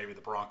feel like maybe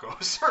the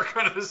Broncos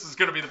are this is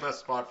gonna be the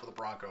best spot for the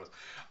Broncos.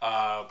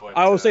 But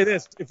I will say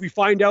this: if we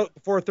find out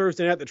before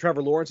Thursday night that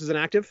Trevor Lawrence is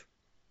inactive,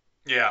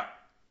 yeah.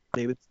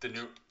 maybe The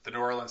New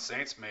Orleans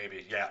Saints,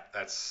 maybe. Yeah,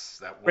 that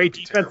would great be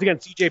defense terrible.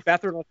 against C.J.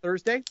 Beathard on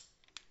Thursday.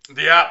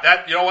 Yeah,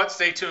 that you know what?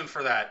 Stay tuned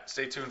for that.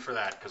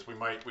 Because we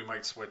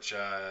might switch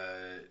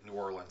New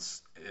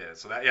Orleans. Yeah,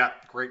 so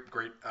great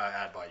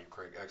ad by you,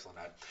 Craig. Excellent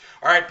ad.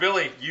 All right,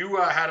 Billy, you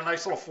had a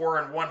nice little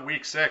 4-1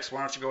 week 6.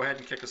 Why don't you go ahead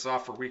and kick us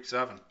off for week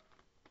 7?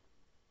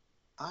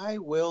 I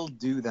will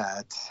do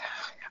that.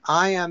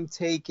 I am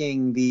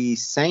taking the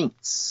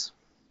Saints,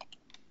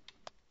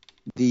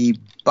 the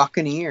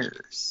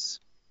Buccaneers,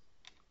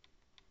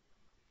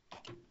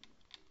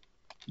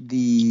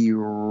 the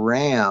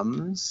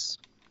Rams,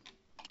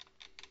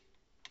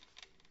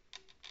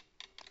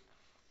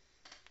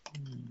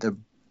 the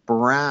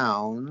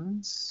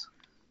Browns,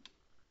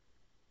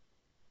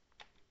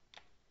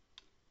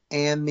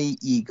 and the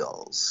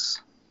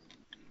Eagles.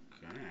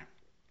 Okay.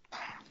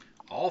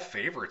 All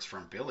favorites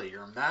from Billy.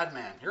 You're a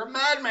madman. You're a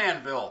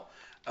madman, Bill.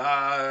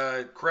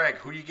 Craig,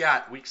 who you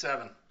got? Week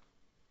 7.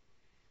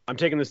 I'm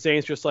taking the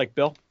Saints just like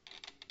Bill.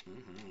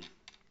 Mm-hmm.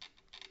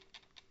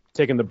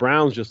 Taking the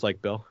Browns just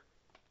like Bill.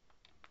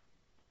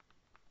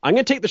 I'm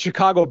going to take the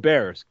Chicago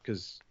Bears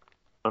because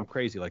I'm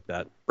crazy like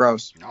that.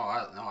 Gross. No,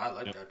 I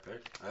like that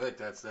pick. I think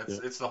that's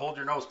it's the hold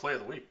your nose play of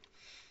the week.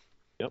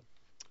 Yep.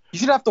 You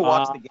should have to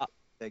watch the game.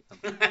 Take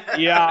them.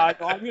 Yeah,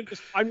 no, I'm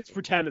just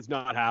pretend it's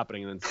not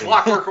happening and then say,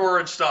 Clockwork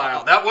Orange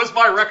style. That was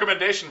my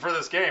recommendation for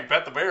this game.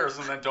 Bet the Bears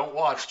and then don't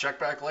watch. Check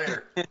back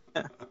later.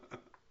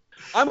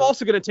 I'm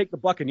also going to take the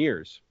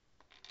Buccaneers.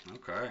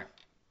 Okay.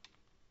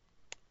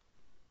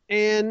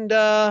 And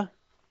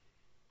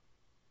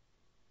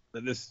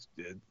it's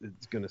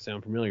going to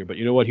sound familiar, but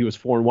you know what? He was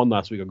 4-1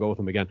 last week. I'll go with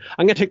him again.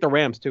 I'm going to take the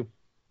Rams too.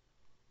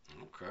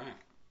 Okay.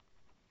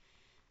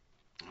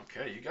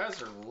 Okay, you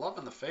guys are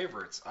loving the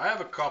favorites. I have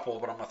a couple,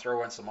 but I'm going to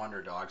throw in some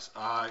underdogs.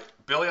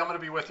 Billy, I'm going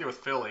to be with you with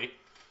Philly.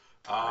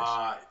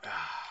 I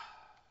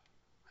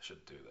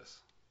should do this,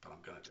 but I'm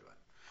going to do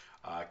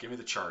it. Give me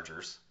the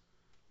Chargers.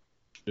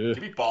 Ugh.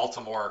 Give me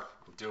Baltimore.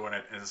 I'm doing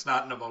it, and it's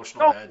not an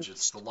emotional hedge.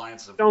 It's the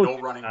Lions have no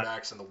running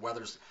backs, and the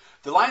weather's.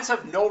 The Lions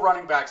have no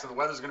running backs, and the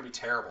weather's going to be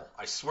terrible.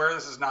 I swear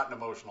this is not an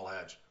emotional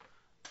hedge.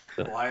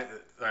 All right.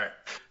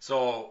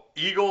 So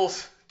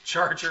Eagles,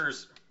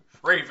 Chargers,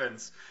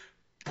 Ravens,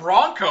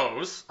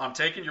 Broncos. I'm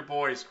taking your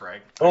boys,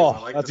 Craig. Oh, I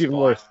like that's the even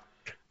spot. worse.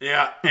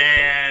 Yeah,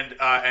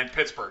 and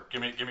Pittsburgh.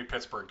 Give me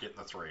Pittsburgh getting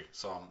the 3.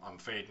 So I'm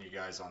fading you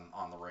guys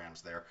on the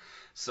Rams there.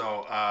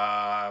 So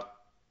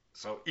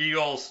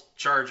Eagles,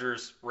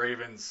 Chargers,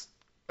 Ravens,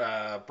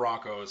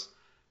 Broncos,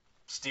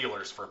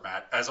 Steelers for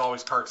Matt. As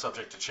always, card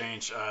subject to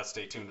change.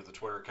 Stay tuned to the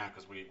Twitter account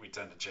because we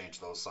tend to change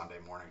those Sunday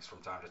mornings from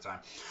time to time.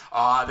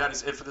 That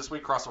is it for this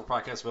week. Crossover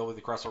Podcast available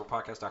at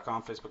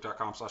crossoverpodcast.com,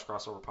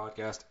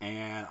 facebook.com/crossoverpodcast,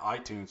 and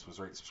iTunes. Was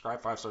rate and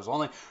subscribe, 5 stars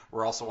only.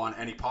 We're also on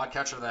any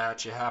podcatcher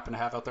that you happen to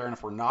have out there, and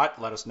if we're not,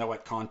 let us know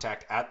at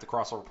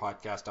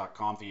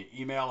contact@thecrossoverpodcast.com via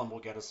email, and we'll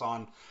get us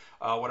on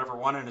whatever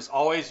one. And as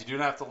always, you do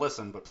not have to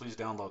listen, but please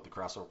download the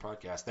Crossover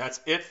Podcast.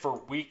 That's it for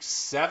week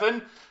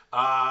 7.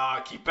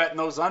 Keep betting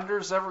those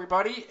unders,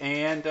 everybody,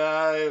 and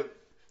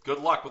good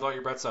luck with all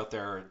your bets out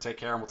there. Take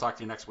care, and we'll talk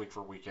to you next week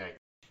for week 8.